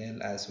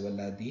 trigeminal, as well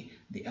as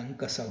the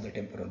uncus of the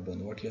temporal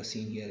bone. What you are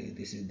seeing here,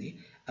 this is the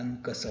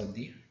uncus of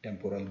the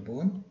temporal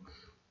bone.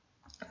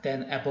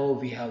 Then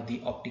above we have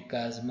the optic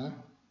chiasma,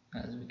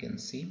 as we can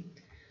see,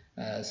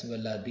 as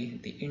well as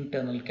the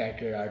internal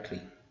carotid artery.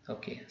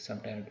 Okay,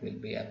 sometimes it will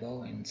be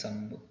above in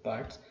some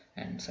parts,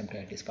 and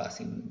sometimes it is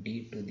passing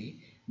deep to the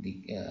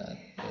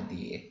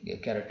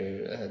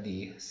carotid,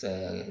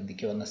 the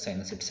cavernous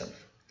sinus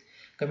itself.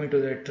 Coming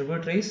to the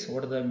tributaries,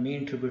 what are the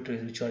main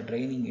tributaries which are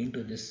draining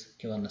into this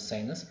cavernous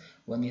sinus?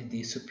 One is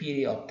the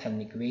superior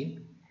ophthalmic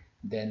vein,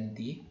 then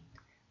the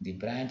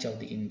branch of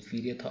the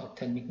inferior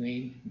ophthalmic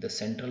vein, the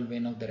central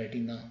vein of the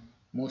retina.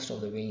 Most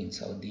of the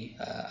veins of the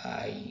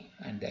eye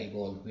and the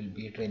eyeball will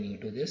be draining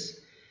into this,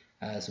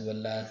 as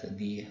well as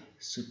the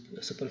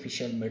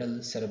superficial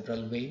middle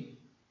cerebral vein.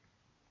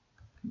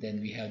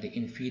 Then we have the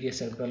inferior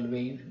cerebral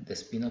vein, the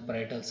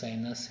spinoparietal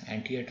sinus,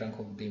 anterior trunk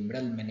of the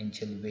middle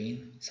meningeal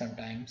vein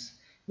sometimes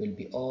will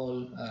be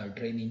all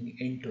draining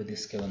into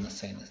this cavernous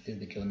sinus. This is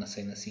the cavernous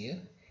sinus here,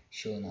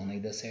 shown on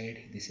either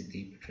side. This is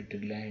the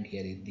pituitary gland,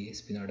 here is the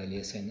sphenoidal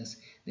ear sinus,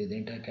 there is the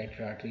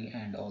intercarotid artery,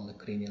 and all the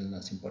cranial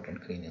nerves,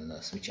 important cranial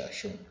nerves, which are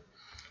shown.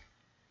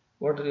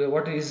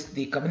 What is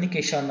the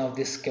communication of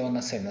this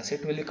cavernous sinus?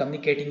 It will be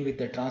communicating with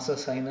the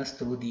transverse sinus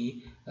through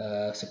the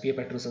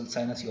superior petrosal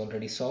sinus, you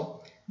already saw.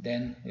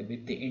 Then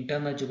with the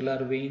internal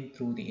jugular vein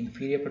through the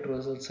inferior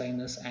petrosal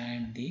sinus,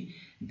 and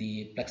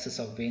the plexus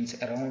of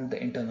veins around the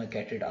internal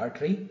carotid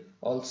artery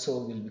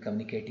also will be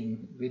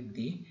communicating with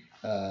the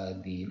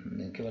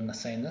cavernous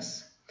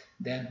sinus.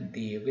 Then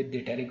with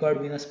the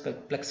pterygoid venous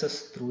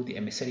plexus through the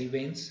emissary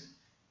veins.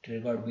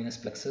 Pterygoid venous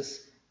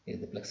plexus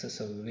is the plexus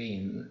of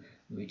vein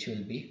which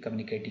will be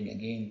communicating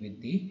again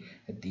with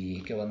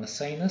the cavernous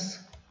sinus.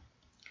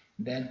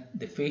 Then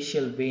the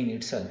facial vein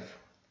itself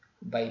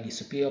by the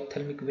superior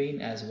ophthalmic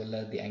vein as well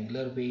as the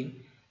angular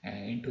vein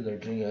into the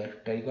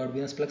pterygoid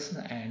venous plexus,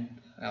 and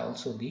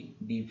also the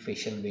deep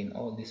facial vein.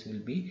 All this will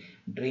be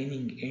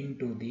draining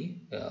into the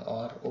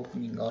or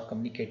opening or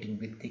communicating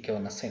with the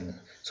cavernous sinus.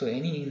 So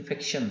any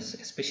infections,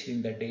 especially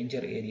in the danger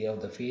area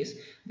of the face,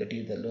 that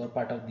is the lower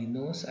part of the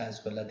nose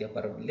as well as the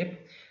upper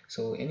lip,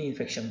 so any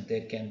infection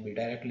there can be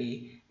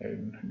directly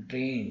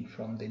drained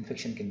from the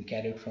infection, can be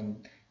carried from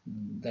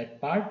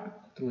that part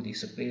through the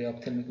superior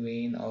ophthalmic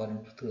vein or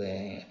into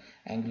the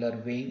angular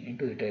vein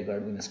into the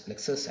pterygoid venous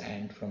plexus,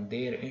 and from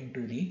there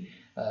into the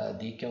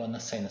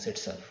cavernous sinus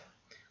itself,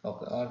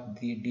 or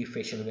the deep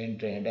facial vein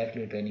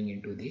directly draining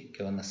into the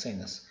cavernous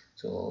sinus.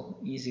 So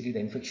easily the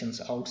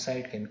infections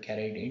outside can be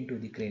carried into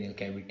the cranial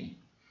cavity.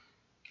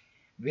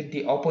 With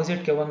the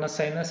opposite cavernous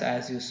sinus,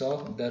 as you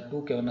saw, the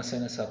two cavernous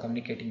sinus are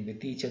communicating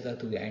with each other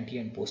through the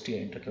anterior and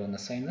posterior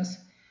intercavernous sinus,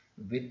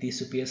 with the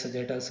superior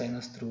sagittal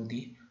sinus through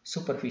the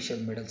superficial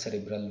middle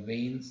cerebral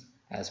veins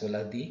as well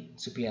as the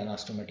superior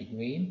anastomotic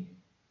vein.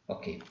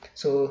 Okay,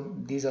 so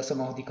these are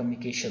some of the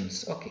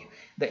communications. Okay,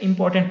 the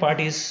important part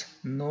is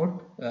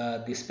note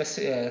the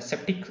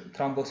septic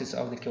thrombosis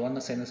of the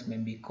cavernous sinus may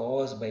be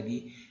caused by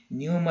the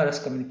numerous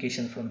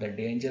communications from the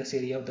dangerous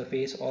area of the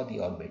face or the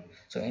orbit.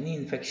 So any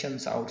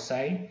infections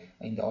outside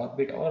in the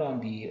orbit or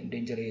on the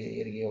danger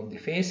area of the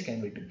face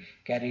can be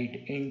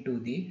carried into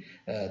the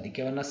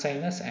cavernous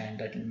sinus, and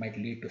that might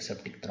lead to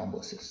septic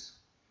thrombosis.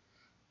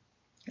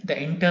 The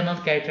internal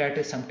carotid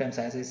artery, sometimes,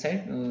 as I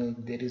said,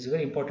 there is a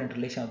very important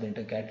relation of the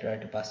internal carotid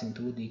artery passing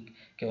through the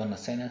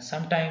cavernous sinus.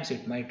 Sometimes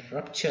it might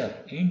rupture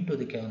into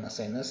the cavernous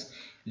sinus,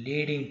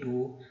 leading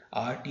to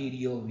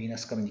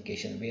arteriovenous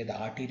communication, where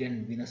the arterial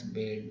and venous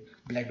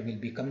blood will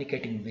be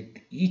communicating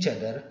with each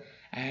other,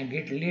 and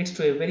it leads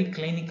to a very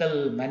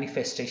clinical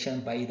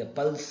manifestation by the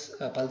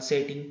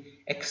pulsating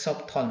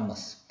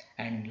exophthalmos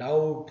and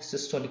loud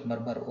systolic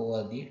murmur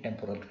over the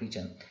temporal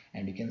region,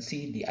 and you can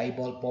see the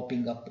eyeball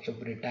popping up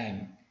every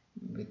time,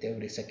 with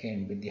every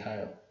second, with the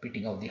heart,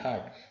 beating of the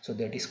heart. So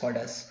that is called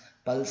as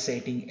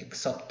pulsating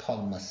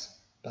exophthalmos,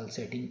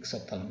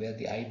 where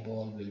the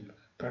eyeball will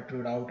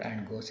protrude out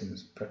and goes in,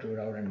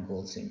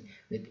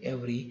 with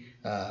every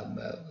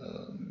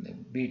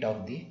beat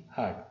of the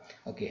heart.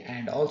 Okay,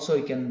 and also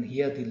you can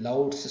hear the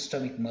loud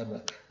systolic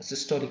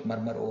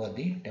murmur over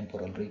the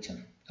temporal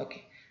region.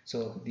 Okay,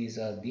 so these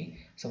are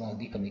some of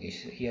the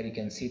communication. Here you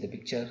can see the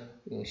picture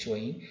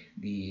showing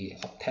the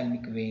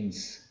ophthalmic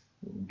veins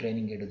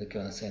draining into the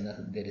cavernous sinus.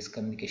 There is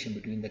communication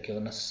between the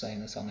cavernous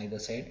sinus on either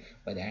side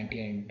by the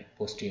anterior and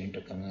posterior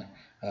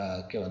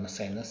cavernous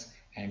sinus,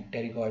 and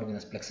pterygoid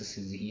venous plexus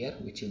is here,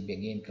 which will be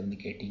again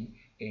communicating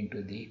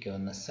into the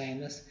cavernous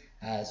sinus,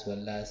 as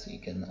well as you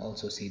can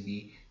also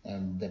see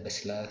the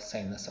basilar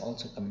sinus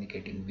also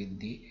communicating with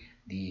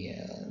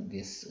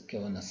this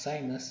cavernous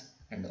sinus,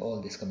 and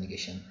all this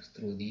communication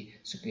through the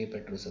superior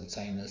petrosal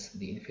sinus,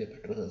 the inferior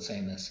petrosal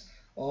sinus,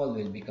 all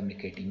will be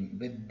communicating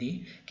with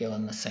the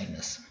cavernous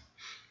sinus.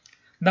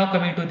 Now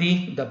coming to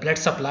the blood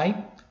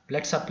supply.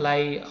 blood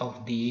supply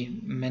of the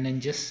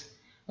meninges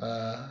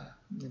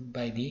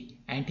by the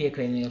anterior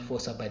cranial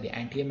fossa by the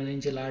anterior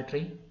meningeal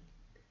artery.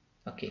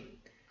 Okay,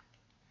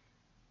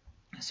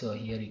 so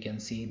here you can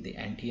see the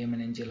anterior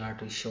meningeal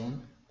artery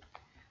shown.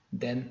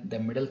 Then the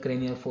middle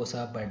cranial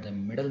fossa by the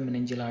middle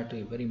meningeal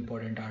artery, very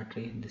important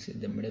artery. This is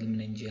the middle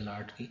meningeal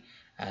artery,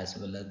 as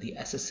well as the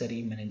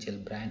accessory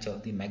meningeal branch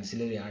of the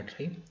maxillary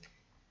artery.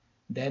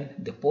 Then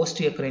the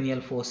posterior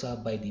cranial fossa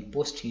by the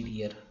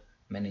posterior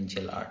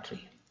meningeal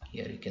artery.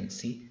 Here you can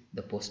see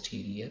the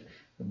posterior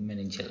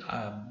meningeal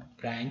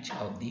branch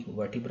of the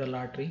vertebral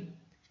artery.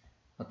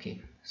 Okay,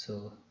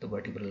 so the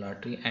vertebral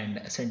artery and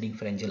ascending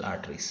pharyngeal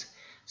arteries.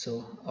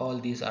 So all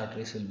these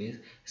arteries will be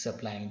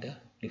supplying the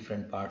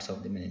different parts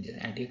of the meninges: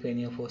 anterior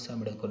cranial fossa,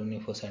 middle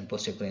cranial fossa, and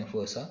posterior cranial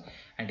fossa.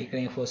 Anterior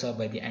cranial fossa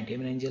by the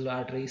anterior meningeal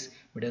arteries,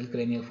 middle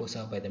cranial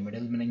fossa by the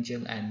middle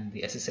meningeal and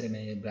the accessory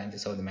meningeal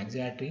branches of the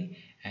maxillary artery,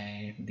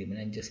 and the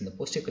meninges in the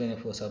posterior cranial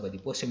fossa by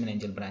the posterior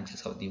meningeal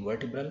branches of the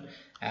vertebral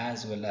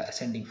as well as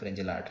ascending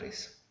pharyngeal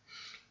arteries.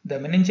 The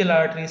meningeal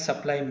arteries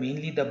supply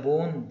mainly the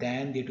bone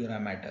than the dura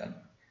mater.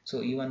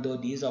 So even though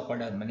these are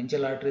called as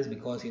meningeal arteries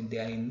because they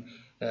are in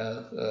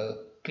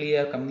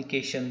clear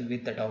communication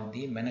with that of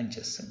the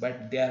meninges,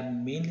 but they are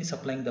mainly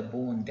supplying the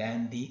bone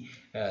than the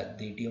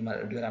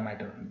dura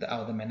mater,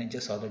 or the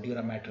meninges or the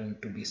dura mater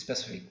to be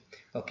specific.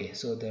 Okay,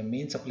 so the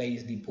main supply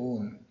is the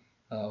bone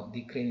of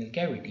the cranial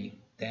cavity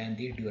than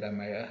the dura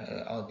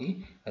mater or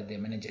the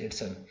meninge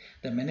itself.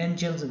 The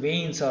meningeal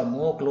veins are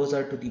more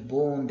closer to the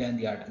bone than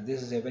the artery.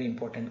 This is a very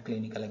important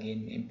clinical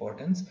again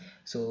importance.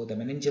 So the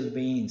meningeal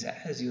veins,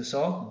 as you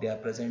saw, they are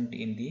present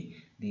in the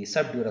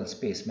subdural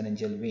space,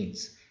 meningeal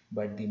veins,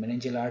 but the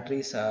meningeal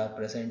arteries are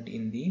present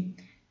in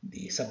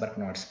the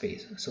subarachnoid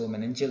space. So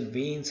meningeal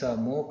veins are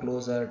more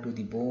closer to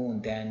the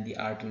bone than the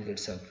arteries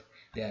itself.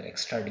 They are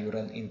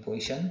extradural in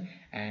position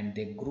and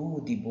they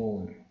groove the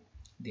bone.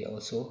 They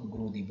also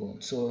groove the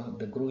bone. So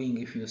the growing,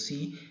 if you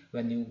see,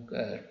 when you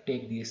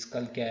take the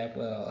skull cap,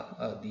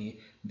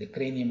 the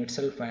cranium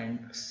itself,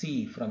 and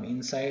see from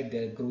inside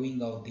the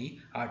growing of the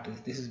arteries,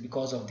 this is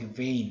because of the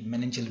vein,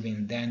 meningeal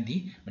vein, than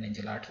the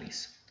meningeal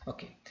arteries.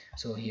 Okay,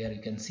 so here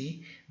you can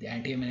see the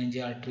anterior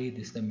meningeal artery,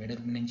 this is the middle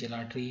meningeal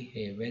artery,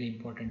 a very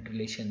important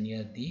relation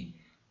near the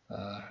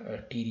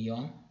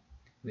pterion,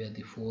 where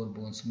the four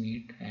bones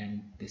meet,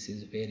 and this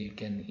is where you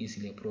can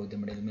easily approach the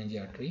middle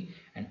meningeal artery,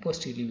 and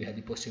posteriorly we have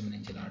the posterior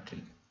meningeal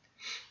artery.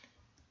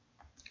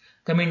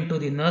 Coming to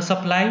the nerve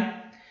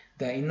supply,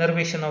 the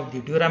innervation of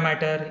the dura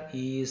mater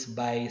is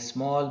by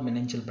small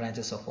meningeal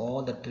branches of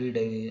all the three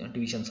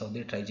divisions of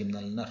the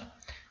trigeminal nerve.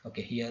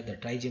 Okay, here the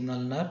trigeminal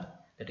nerve,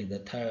 that is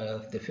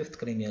the fifth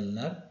cranial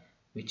nerve,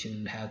 which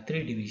will have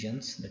three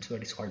divisions. That's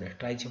what is called a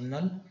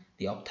trigeminal,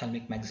 the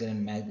ophthalmic, maxillary,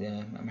 and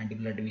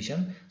mandibular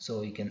division.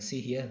 So you can see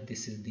here,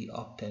 this is the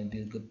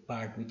ophthalmic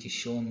part which is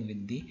shown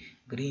with the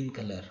green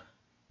color.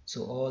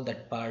 So all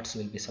that parts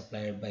will be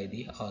supplied by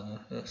the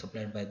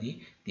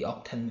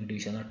ophthalmic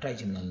division or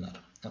trigeminal nerve.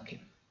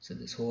 Okay, so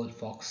this whole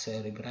falx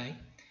cerebri,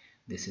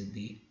 this is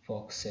the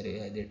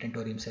the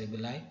tentorium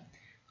cerebelli.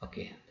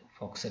 Okay,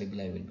 falx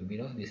cerebelli will be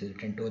below. This is the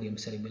tentorium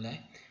cerebelli,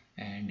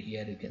 and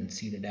here you can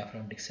see the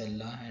diaphragmatic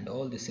sella, and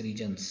all these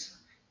regions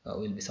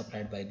will be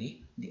supplied by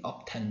the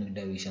ophthalmic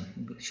division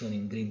shown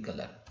in green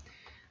color.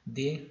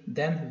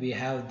 Then we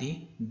have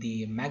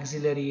the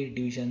maxillary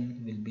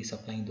division will be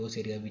supplying those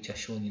areas which are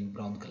shown in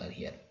brown color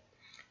here.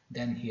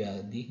 Then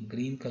here the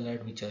green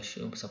colored which are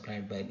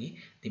supplied by the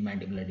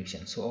mandibular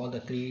division. So all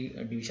the three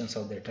divisions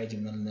of the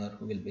trigeminal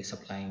nerve will be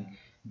supplying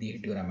the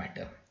dura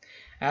mater,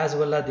 as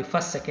well as the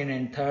first, second,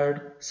 and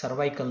third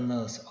cervical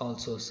nerves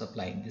also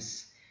supplying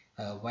this.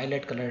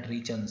 Violet colored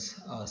regions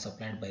are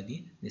supplied by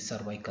the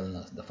cervical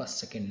nerves, the first,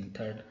 second, and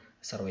third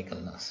cervical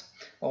nerves.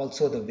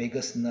 Also the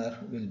vagus nerve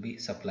will be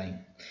supplying.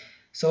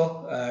 So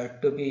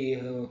to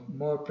be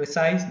more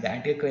precise, the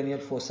anterior cranial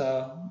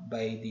fossa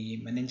by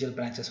the meningeal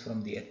branches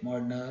from the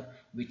ethmoid nerve,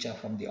 which are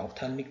from the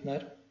ophthalmic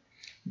nerve.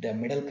 The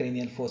middle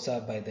cranial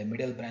fossa by the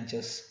middle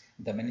branches,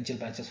 the meningeal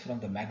branches from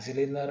the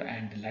maxillary nerve,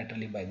 and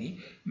laterally by the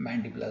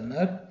mandibular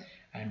nerve.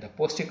 And the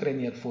posterior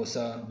cranial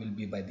fossa will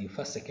be by the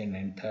first, second,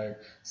 and third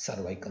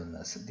cervical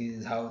nerves. This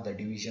is how the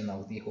division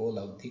of the whole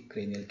of the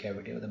cranial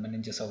cavity, or the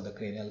meninges of the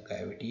cranial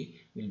cavity,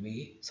 will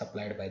be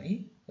supplied by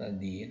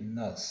the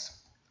nerves.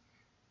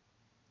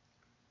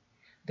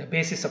 The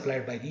base is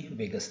supplied by the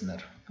vagus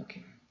nerve.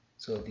 Okay,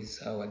 so this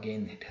is how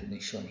again it has been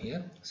shown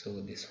here.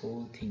 So this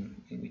whole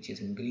thing which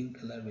is in green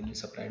color will be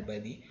supplied by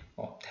the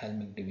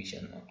ophthalmic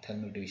division of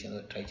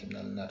the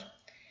trigeminal nerve.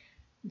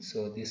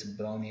 So this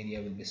brown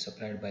area will be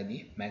supplied by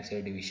the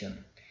maxillary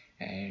division,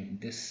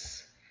 and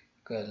this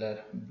color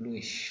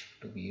bluish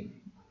to be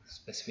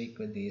specific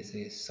with this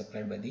is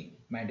supplied by the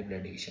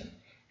mandibular division,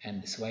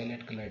 and this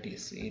violet colored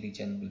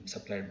region will be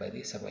supplied by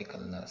the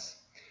cervical nerves,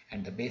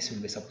 and the base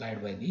will be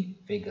supplied by the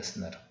vagus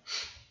nerve.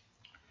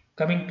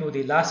 Coming to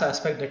the last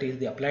aspect, that is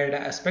the applied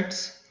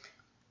aspects.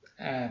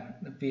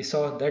 we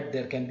saw that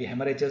there can be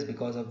hemorrhages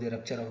because of the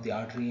rupture of the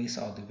arteries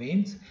or the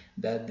veins.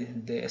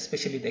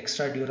 Especially the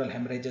extradural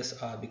hemorrhages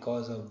are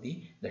because of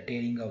the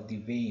tearing of the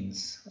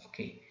veins.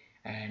 Okay,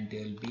 and they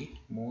will be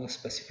more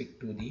specific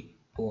to the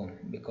bone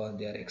because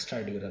they are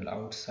extradural,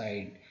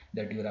 outside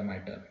the dura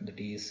mater, that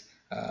is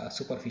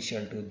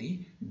superficial to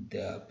the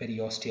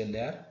periosteal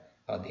layer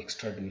or the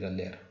extradural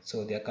layer.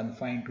 So they are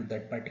confined to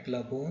that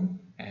particular bone,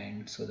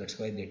 and so that's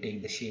why they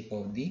take the shape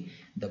of the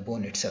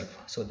bone itself.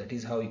 So that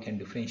is how you can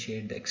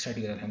differentiate the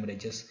extradural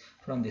hemorrhages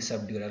from the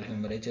subdural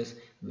hemorrhages,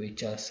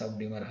 which are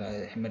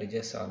subdural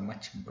hemorrhages are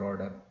much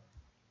broader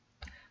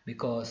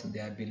because they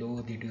are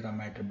below the dura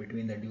mater,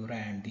 between the dura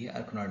and the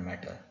arachnoid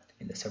mater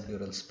in the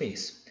subdural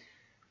space.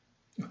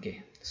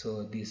 Okay,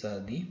 so these are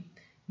the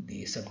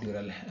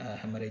subdural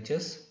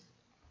hemorrhages.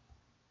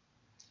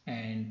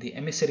 And the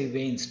emissary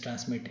veins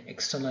transmit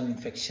external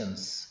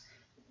infections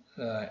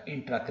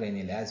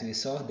intracranial. As we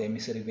saw, the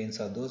emissary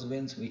veins are those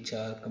veins which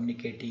are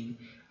communicating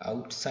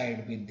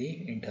outside with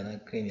the internal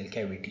cranial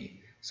cavity.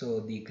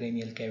 So the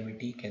cranial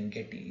cavity can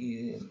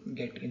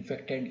get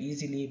infected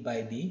easily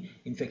by the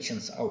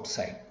infections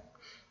outside.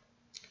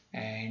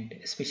 And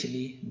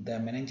especially the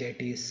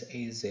meningitis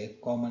is a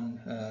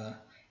common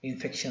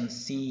infection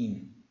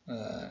seen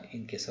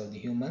in case of the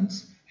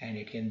humans, and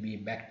it can be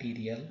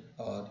bacterial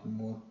or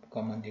more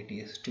common it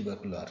is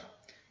tubercular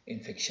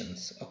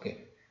infections.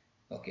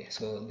 Okay,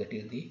 so that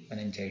is the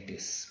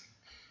meningitis.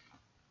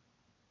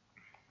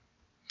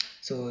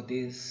 So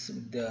this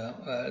the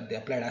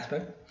applied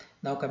aspect.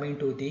 Now coming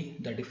to the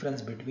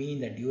difference between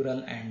the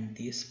dural and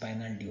the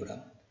spinal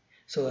dura.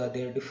 So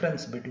the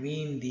difference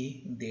between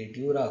the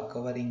dura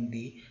covering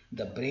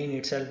the brain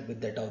itself with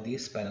that of the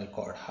spinal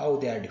cord, how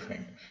they are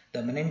different. The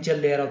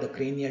meningeal layer of the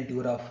cranial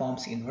dura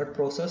forms inward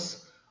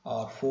process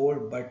or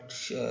fold, but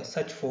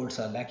such folds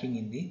are lacking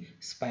in the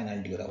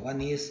spinal dura. One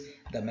is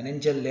the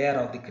meningeal layer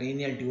of the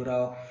cranial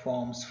dura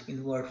forms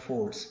inward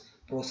folds,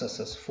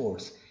 processes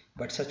folds,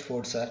 but such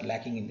folds are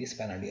lacking in the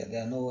spinal dura.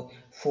 There are no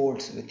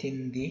folds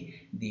within the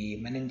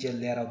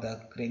meningeal layer of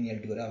the cranial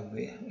dura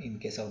in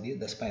case of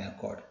the spinal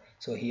cord.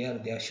 So here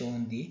they are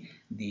shown the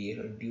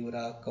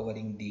dura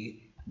covering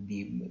the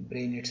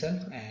brain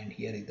itself, and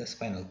here is the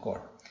spinal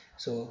cord.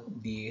 So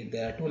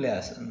there are two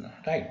layers,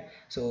 right?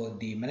 So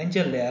the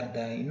meningeal layer,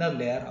 the inner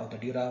layer of the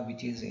dura,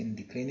 which is in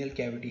the cranial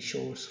cavity,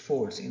 shows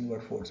folds,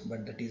 inward folds,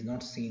 but that is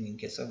not seen in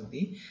case of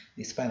the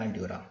spinal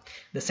dura.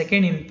 The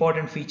second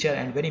important feature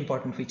and very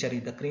important feature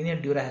is the cranial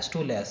dura has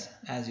two layers,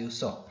 as you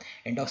saw,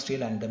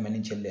 endosteal and the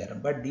meningeal layer.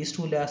 But these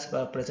two layers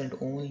are present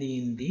only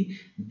in the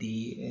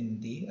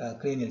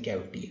cranial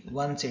cavity.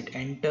 Once it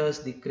enters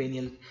the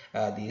cranial,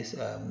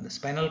 the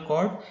spinal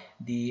cord,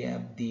 the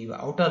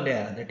outer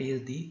layer, that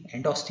is the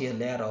endosteal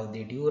layer of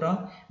the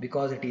dura,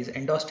 because it is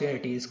endosteal,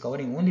 it is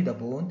covering only the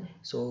bone,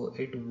 so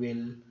it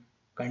will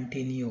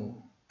continue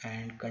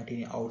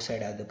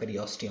outside as the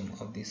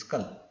periosteum of the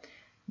skull.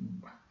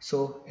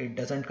 So it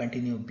doesn't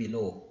continue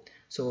below.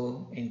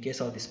 So in case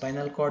of the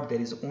spinal cord,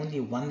 there is only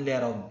one layer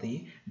of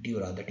the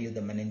dura, that is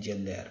the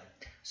meningeal layer.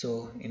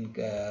 So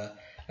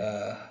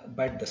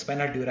but the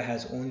spinal dura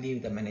has only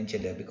the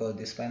meningeal layer, because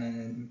the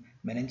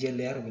meningeal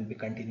layer will be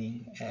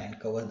continuing and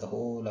cover the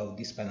whole of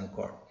the spinal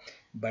cord.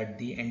 But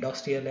the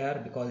endosteal layer,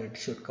 because it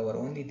should cover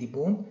only the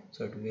bone,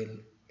 so it will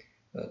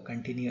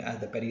continue as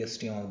the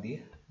periosteum of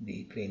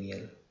the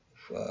cranial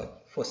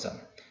fossa.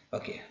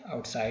 Okay,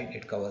 outside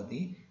it covers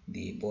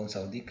the bones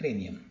of the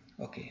cranium.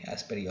 Okay,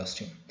 as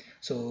periosteum.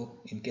 So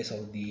in case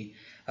of the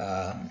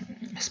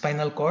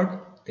spinal cord,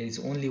 there is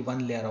only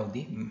one layer of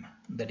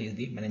that is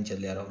the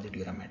meningeal layer of the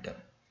dura mater.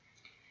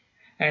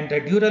 And the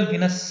dural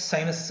venous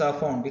sinuses are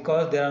found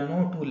because there are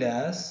no two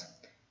layers,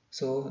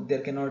 so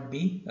there cannot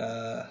be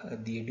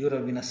the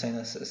dural venous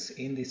sinuses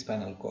in the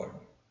spinal cord,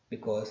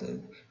 because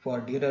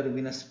for dural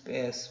venous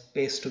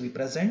space to be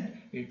present,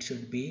 it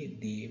should be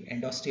the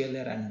endosteal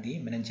layer and the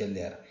meningeal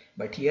layer.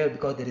 But here,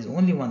 because there is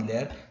only one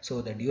layer,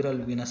 so the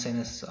dural venous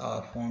sinuses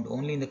are found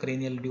only in the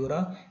cranial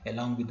dura,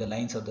 along with the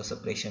lines of the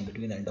separation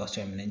between the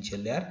endosteal and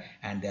meningeal layer,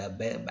 and they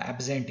are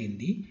absent in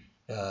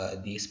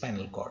the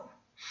spinal cord.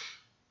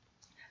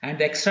 And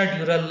the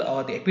extradural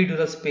or the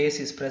epidural space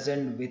is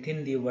present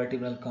within the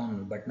vertebral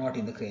column, but not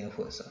in the cranial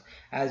fossa.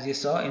 As you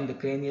saw in the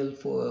cranial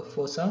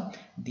fossa,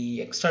 the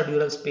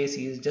extradural space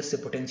is just a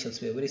potential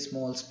space, a very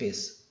small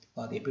space,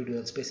 or the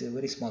epidural space is a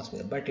very small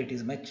space, but it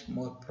is much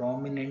more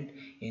prominent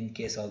in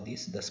case of the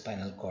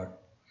spinal cord.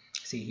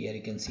 See here,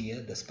 you can see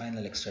here the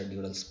spinal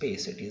extradural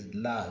space. It is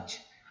large,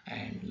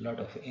 and a lot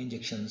of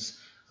injections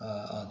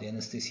or the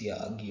anesthesia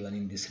are given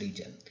in this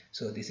region.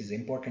 So this is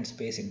important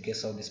space in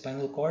case of the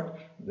spinal cord,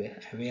 where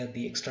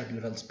the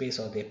extradural space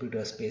or the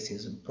epidural space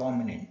is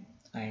prominent,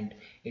 and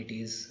it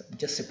is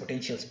just a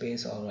potential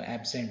space or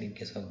absent in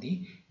case of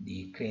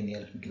the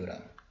cranial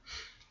dura.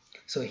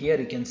 So here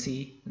you can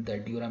see the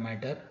dura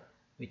mater,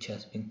 which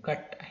has been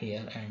cut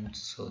here, and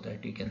so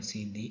that you can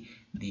see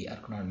the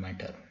arachnoid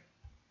mater.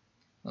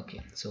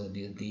 Okay, so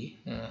this is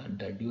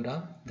the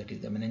dura, that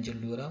is the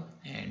meningeal dura,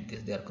 and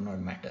this is the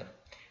arachnoid mater.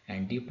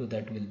 and deep to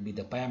that will be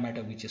the pia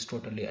mater, which is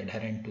totally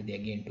adherent to the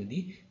again to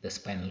the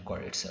spinal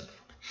cord itself.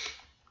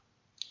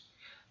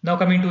 Now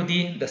coming to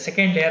the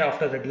second layer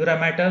after the dura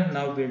mater,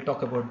 now we'll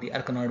talk about the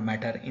arachnoid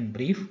matter in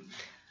brief.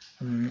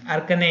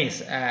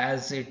 Arcanes,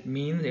 as it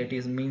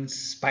means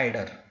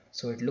spider,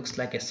 so it looks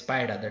like a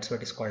spider. That's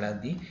what is called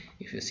as the,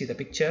 if you see the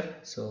picture,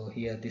 so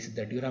here this is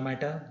the dura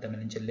mater, the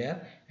meningeal layer,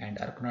 and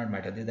arachnoid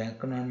mater. This is the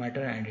arachnoid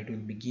mater, and it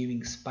will be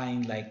giving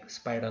spine like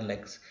spider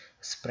like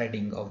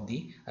spreading of the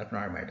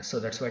arachnoid mater. So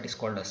that's why it is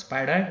called a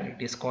spider.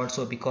 It is called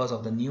so because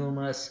of the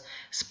numerous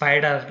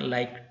spider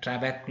like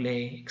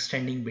trabeculae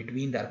extending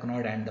between the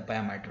arachnoid and the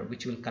pia mater,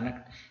 which will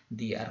connect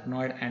the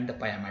arachnoid and the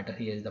pia mater.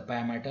 Here is the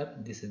pia mater,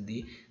 this is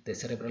the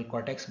cerebral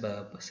cortex,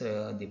 but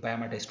the pia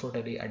mater is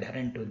totally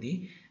adherent to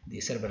the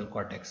cerebral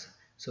cortex.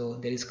 So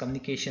there is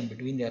communication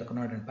between the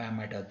arachnoid and pia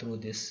mater through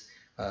this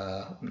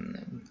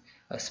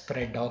a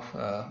spread of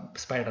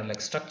spider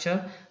like structure.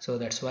 So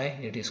that's why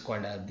it is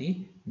called as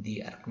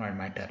the arachnoid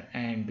mater,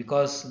 and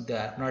because the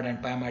arachnoid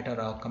and pia mater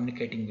are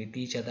communicating with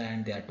each other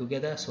and they are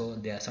together, so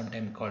they are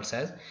sometimes called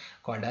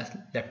as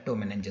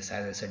leptomeninges,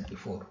 as I said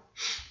before.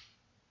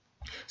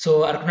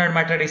 So arachnoid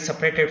matter is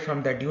separated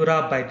from the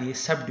dura by the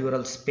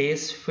subdural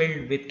space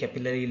filled with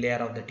capillary layer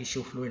of the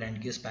tissue fluid and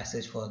gives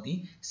passage for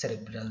the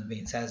cerebral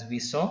veins. As we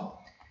saw,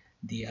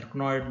 the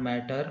arachnoid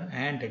matter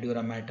and the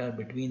dura mater,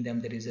 between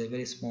them there is a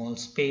very small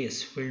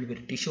space filled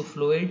with tissue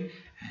fluid,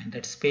 and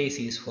that space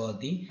is for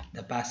the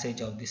passage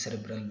of the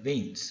cerebral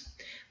veins.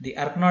 The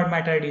arachnoid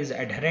matter is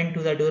adherent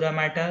to the dura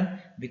mater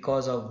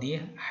because of the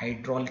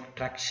hydraulic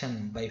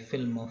traction by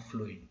film of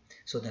fluid.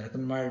 So the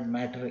arachnoid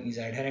matter is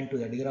adherent to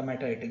the dura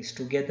mater, it is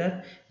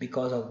together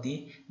because of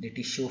the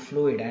tissue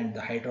fluid and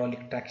the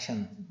hydraulic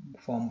traction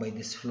formed by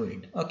this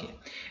fluid. Okay,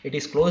 it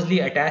is closely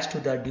attached to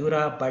the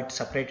dura but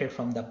separated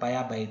from the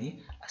pia by the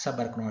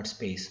subarachnoid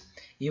space.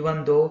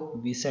 Even though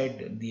we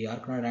said the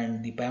arachnoid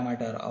and the pia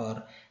mater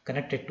are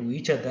connected to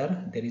each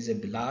other, there is a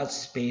large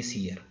space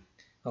here.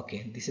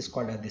 Okay, this is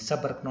called as the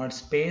subarachnoid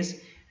space,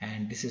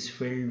 and this is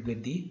filled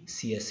with the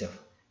CSF,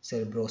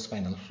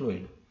 cerebrospinal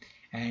fluid,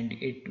 and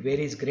it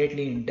varies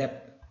greatly in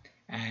depth,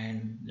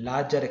 and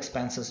larger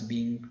expanses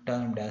being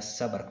termed as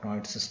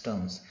subarachnoid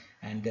systems.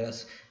 And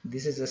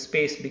this is a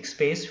big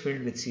space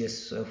filled with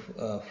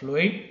CSF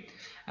fluid,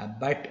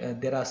 but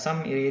there are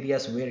some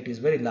areas where it is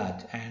very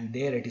large, and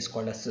there it is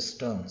called a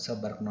cistern,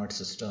 subarachnoid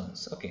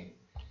cisterns. Okay,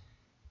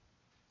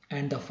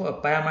 and the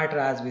pia mater,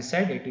 as we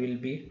said, it will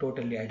be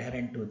totally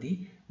adherent to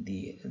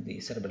the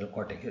cerebral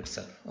cortex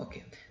itself.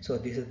 Okay, so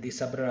this is the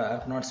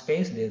subarachnoid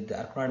space, this is the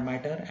arachnoid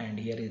mater, and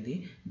here is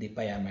the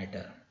pia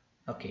mater.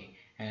 Okay,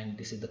 and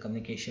this is the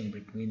communication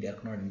between the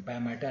arachnoid and pia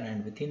mater,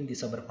 and within the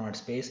subarachnoid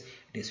space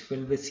it is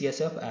filled with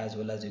CSF, as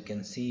well as you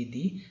can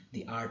see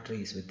the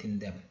arteries within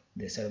them.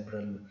 The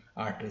cerebral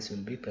arteries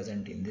will be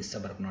present in this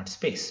subarachnoid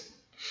space.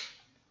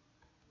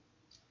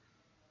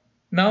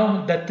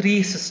 Now the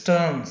three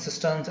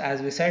cisterns,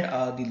 as we said,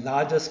 are the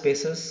larger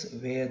spaces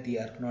where the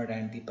arachnoid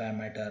and the pia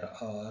mater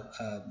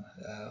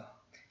are.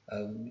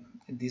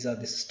 These are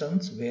the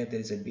cisterns where there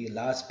is a big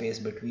large space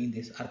between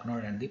this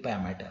arachnoid and the pia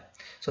mater.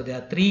 So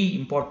there are three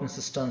important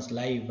cisterns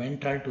lie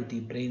ventral to the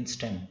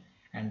brainstem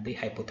and the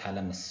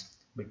hypothalamus.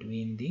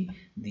 Between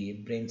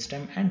the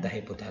brainstem and the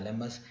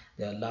hypothalamus,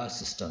 there are large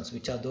cisterns.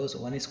 Which are those?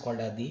 One is called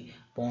as the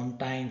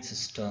pontine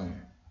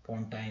cistern.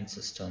 Pontine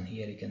cistern.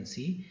 Here you can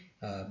see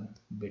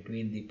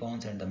between the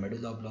pons and the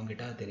medulla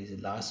oblongata there is a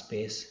large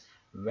space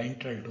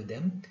ventral to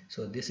them.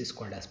 So this is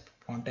called as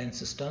pontine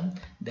cistern.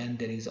 Then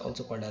there is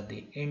also called as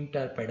the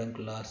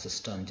interpeduncular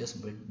cistern.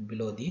 Just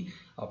below the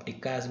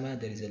optic chiasma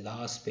there is a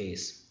large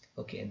space.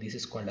 Okay, this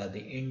is called as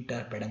the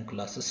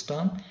interpeduncular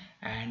cistern,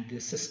 and the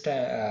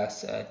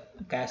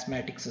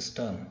chiasmatic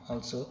cistern,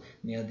 also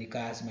near the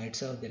chiasma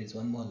itself there is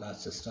one more large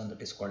cistern,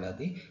 that is called as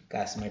the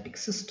chiasmatic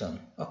cistern.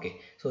 Okay,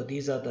 so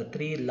these are the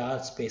three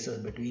large spaces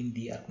between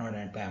the arachnoid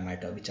and pia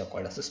mater which are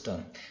called a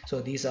cistern.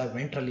 So these are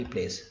ventrally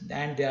placed,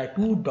 and there are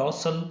two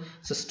dorsal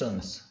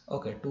cisterns.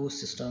 Okay, two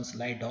cisterns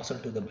lie dorsal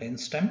to the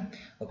brainstem.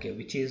 Okay,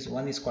 which is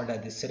one is called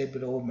as the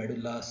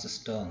cerebromedulla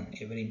cistern,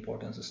 a very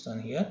important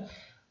cistern here.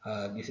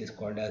 This is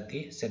called as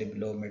the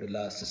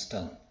cerebromedulla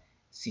cistern,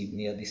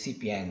 near the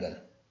CP angle.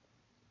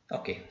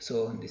 Okay,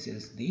 so this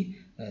is the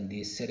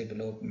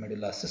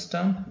cerebromedulla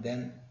cistern.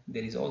 Then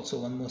there is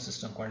also one more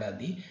cistern called as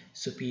the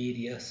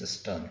superior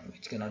cistern,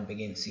 which cannot be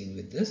again seen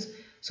with this.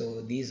 So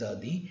these are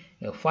the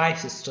 5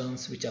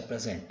 cisterns which are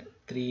present,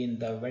 3 in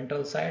the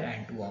ventral side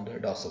and 2 on the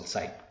dorsal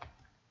side.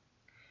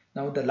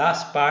 Now the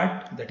last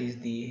part, that is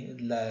the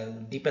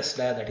deepest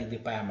layer, that is the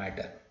pia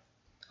mater.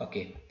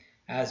 Okay,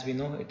 as we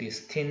know, it is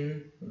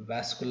thin,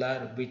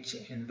 vascular, which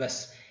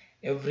invests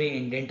every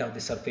indent of the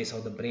surface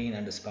of the brain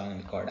and the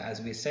spinal cord. As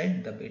we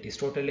said, it is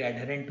totally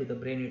adherent to the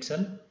brain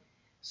itself,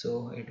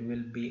 so it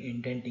will be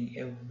indenting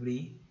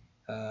every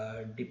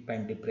dip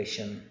and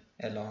depression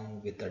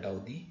along with that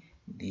of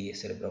the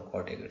cerebral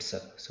cortex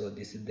itself. So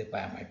this is the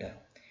pia mater.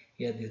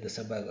 Here this is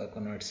the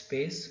subarachnoid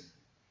space,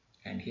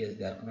 and here is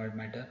the arachnoid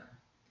mater,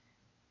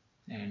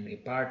 and a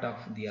part of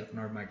the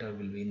arachnoid matter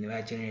will be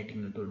invaginating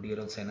into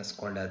dural sinus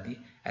called as the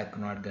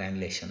arachnoid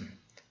granulation,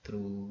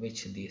 through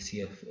which the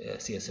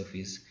CSF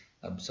is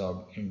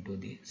absorbed into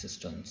the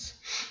cisterns.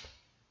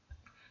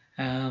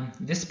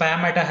 This pia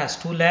mater has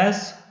two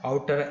layers,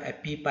 outer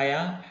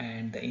epipia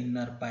and the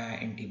inner pia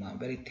intima.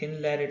 Very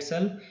thin layer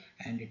itself,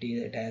 and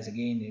it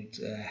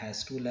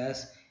has two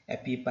layers,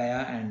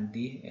 epipia and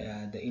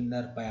the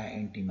inner pia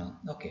intima.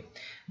 Okay,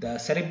 the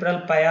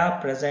cerebral pia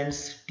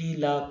presents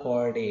tila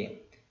choroidae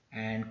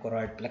and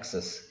choroid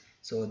plexus.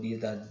 So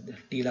these are the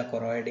tila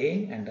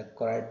choroidae and the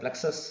choroid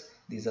plexus.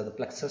 These are the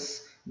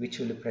plexus which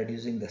will be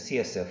producing the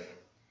CSF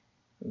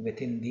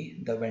within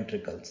the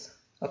ventricles.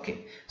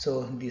 Okay,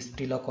 so these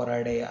tila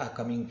choroidae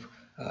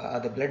are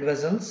the blood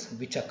vessels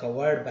which are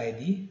covered by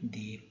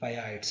the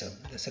pia itself.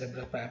 The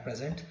cerebral pia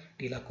present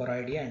tila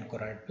choroidae and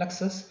choroid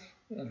plexus,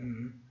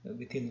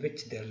 within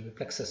which there will be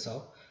plexus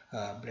of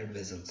blood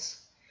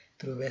vessels,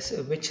 through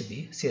which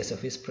the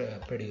CSF is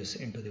produced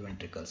into the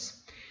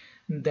ventricles.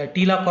 The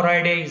tila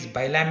choroidae is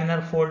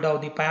bilaminar fold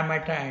of the pia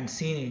mater and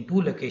seen in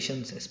two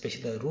locations,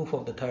 especially the roof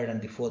of the third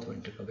and the fourth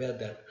ventricle, where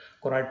the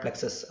choroid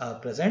plexus are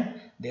present.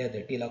 There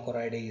the tila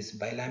choroidae is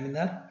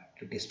bilaminar.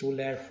 It is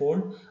two-layered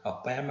fold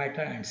of pia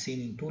mater and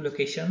seen in two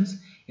locations,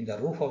 in the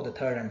roof of the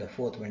third and the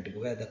fourth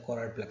ventricle, where the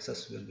choroid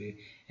plexus will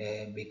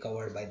be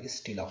covered by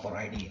this tila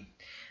choroidae.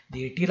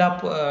 The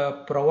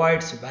tila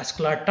provides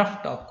vascular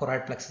tuft of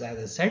choroid plexus. As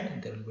I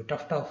said, there will be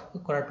tuft of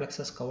choroid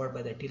plexus covered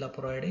by the tila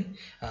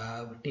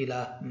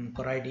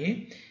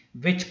choroidae,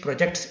 which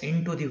projects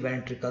into the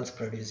ventricles,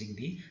 producing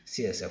the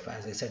CSF,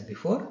 as I said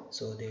before.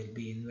 So they will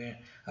be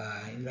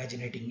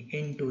invaginating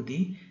into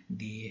the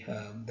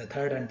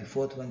third and the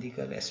fourth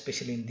ventricle,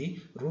 especially in the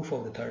roof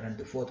of the third and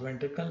the fourth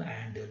ventricle,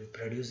 and they will be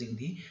producing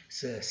the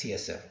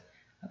CSF.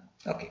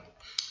 Okay,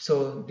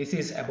 so this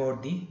is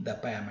about the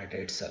pia mater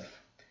itself.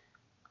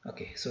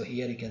 Okay, so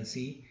here you can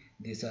see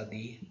these are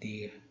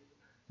the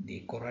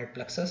choroid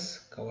plexus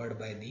covered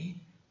by the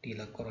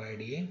tila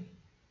choroidae.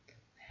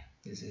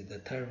 This is the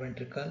third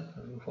ventricle,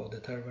 roof of the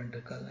third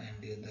ventricle,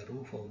 and this is the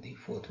roof of the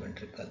fourth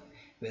ventricle,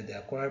 where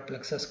the choroid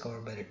plexus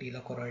covered by the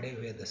tila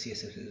choroidae, where the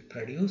CSF is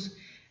produced,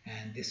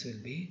 and this will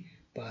be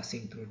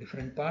passing through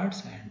different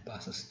parts and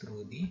passes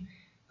through the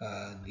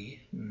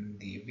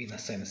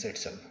venous sinus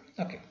itself.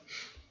 Okay.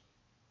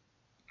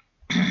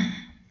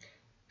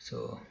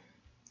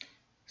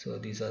 So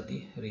these are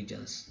the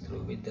regions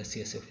through which the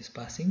CSF is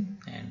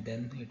passing, and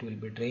then it will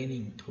be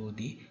draining through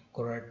the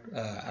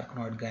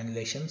arachnoid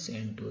granulations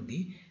into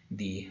the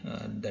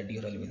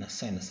dural venous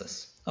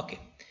sinuses. Okay,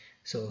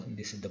 so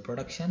this is the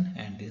production,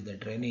 and this is the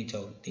drainage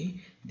of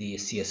the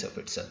CSF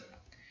itself.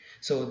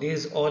 So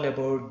this is all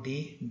about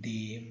the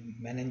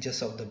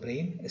meninges of the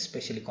brain,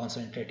 especially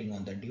concentrating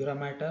on the dura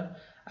mater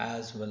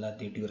as well as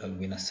the dural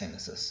venous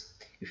sinuses.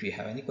 If you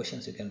have any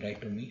questions, you can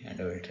write to me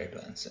and I will try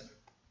to answer.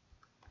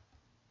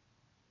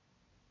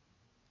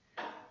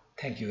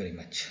 Thank you very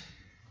much.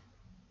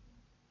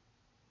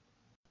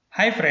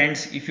 Hi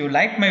friends, if you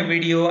like my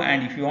video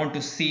and if you want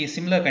to see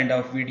similar kind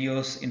of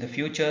videos in the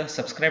future,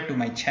 subscribe to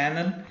my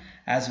channel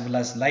as well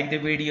as like the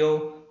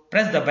video.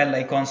 Press the bell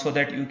icon so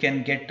that you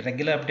can get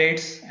regular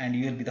updates and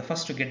you will be the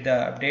first to get the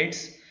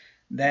updates.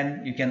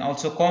 Then you can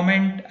also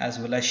comment as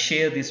well as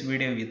share this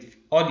video with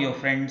all your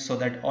friends so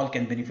that all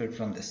can benefit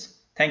from this.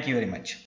 Thank you very much.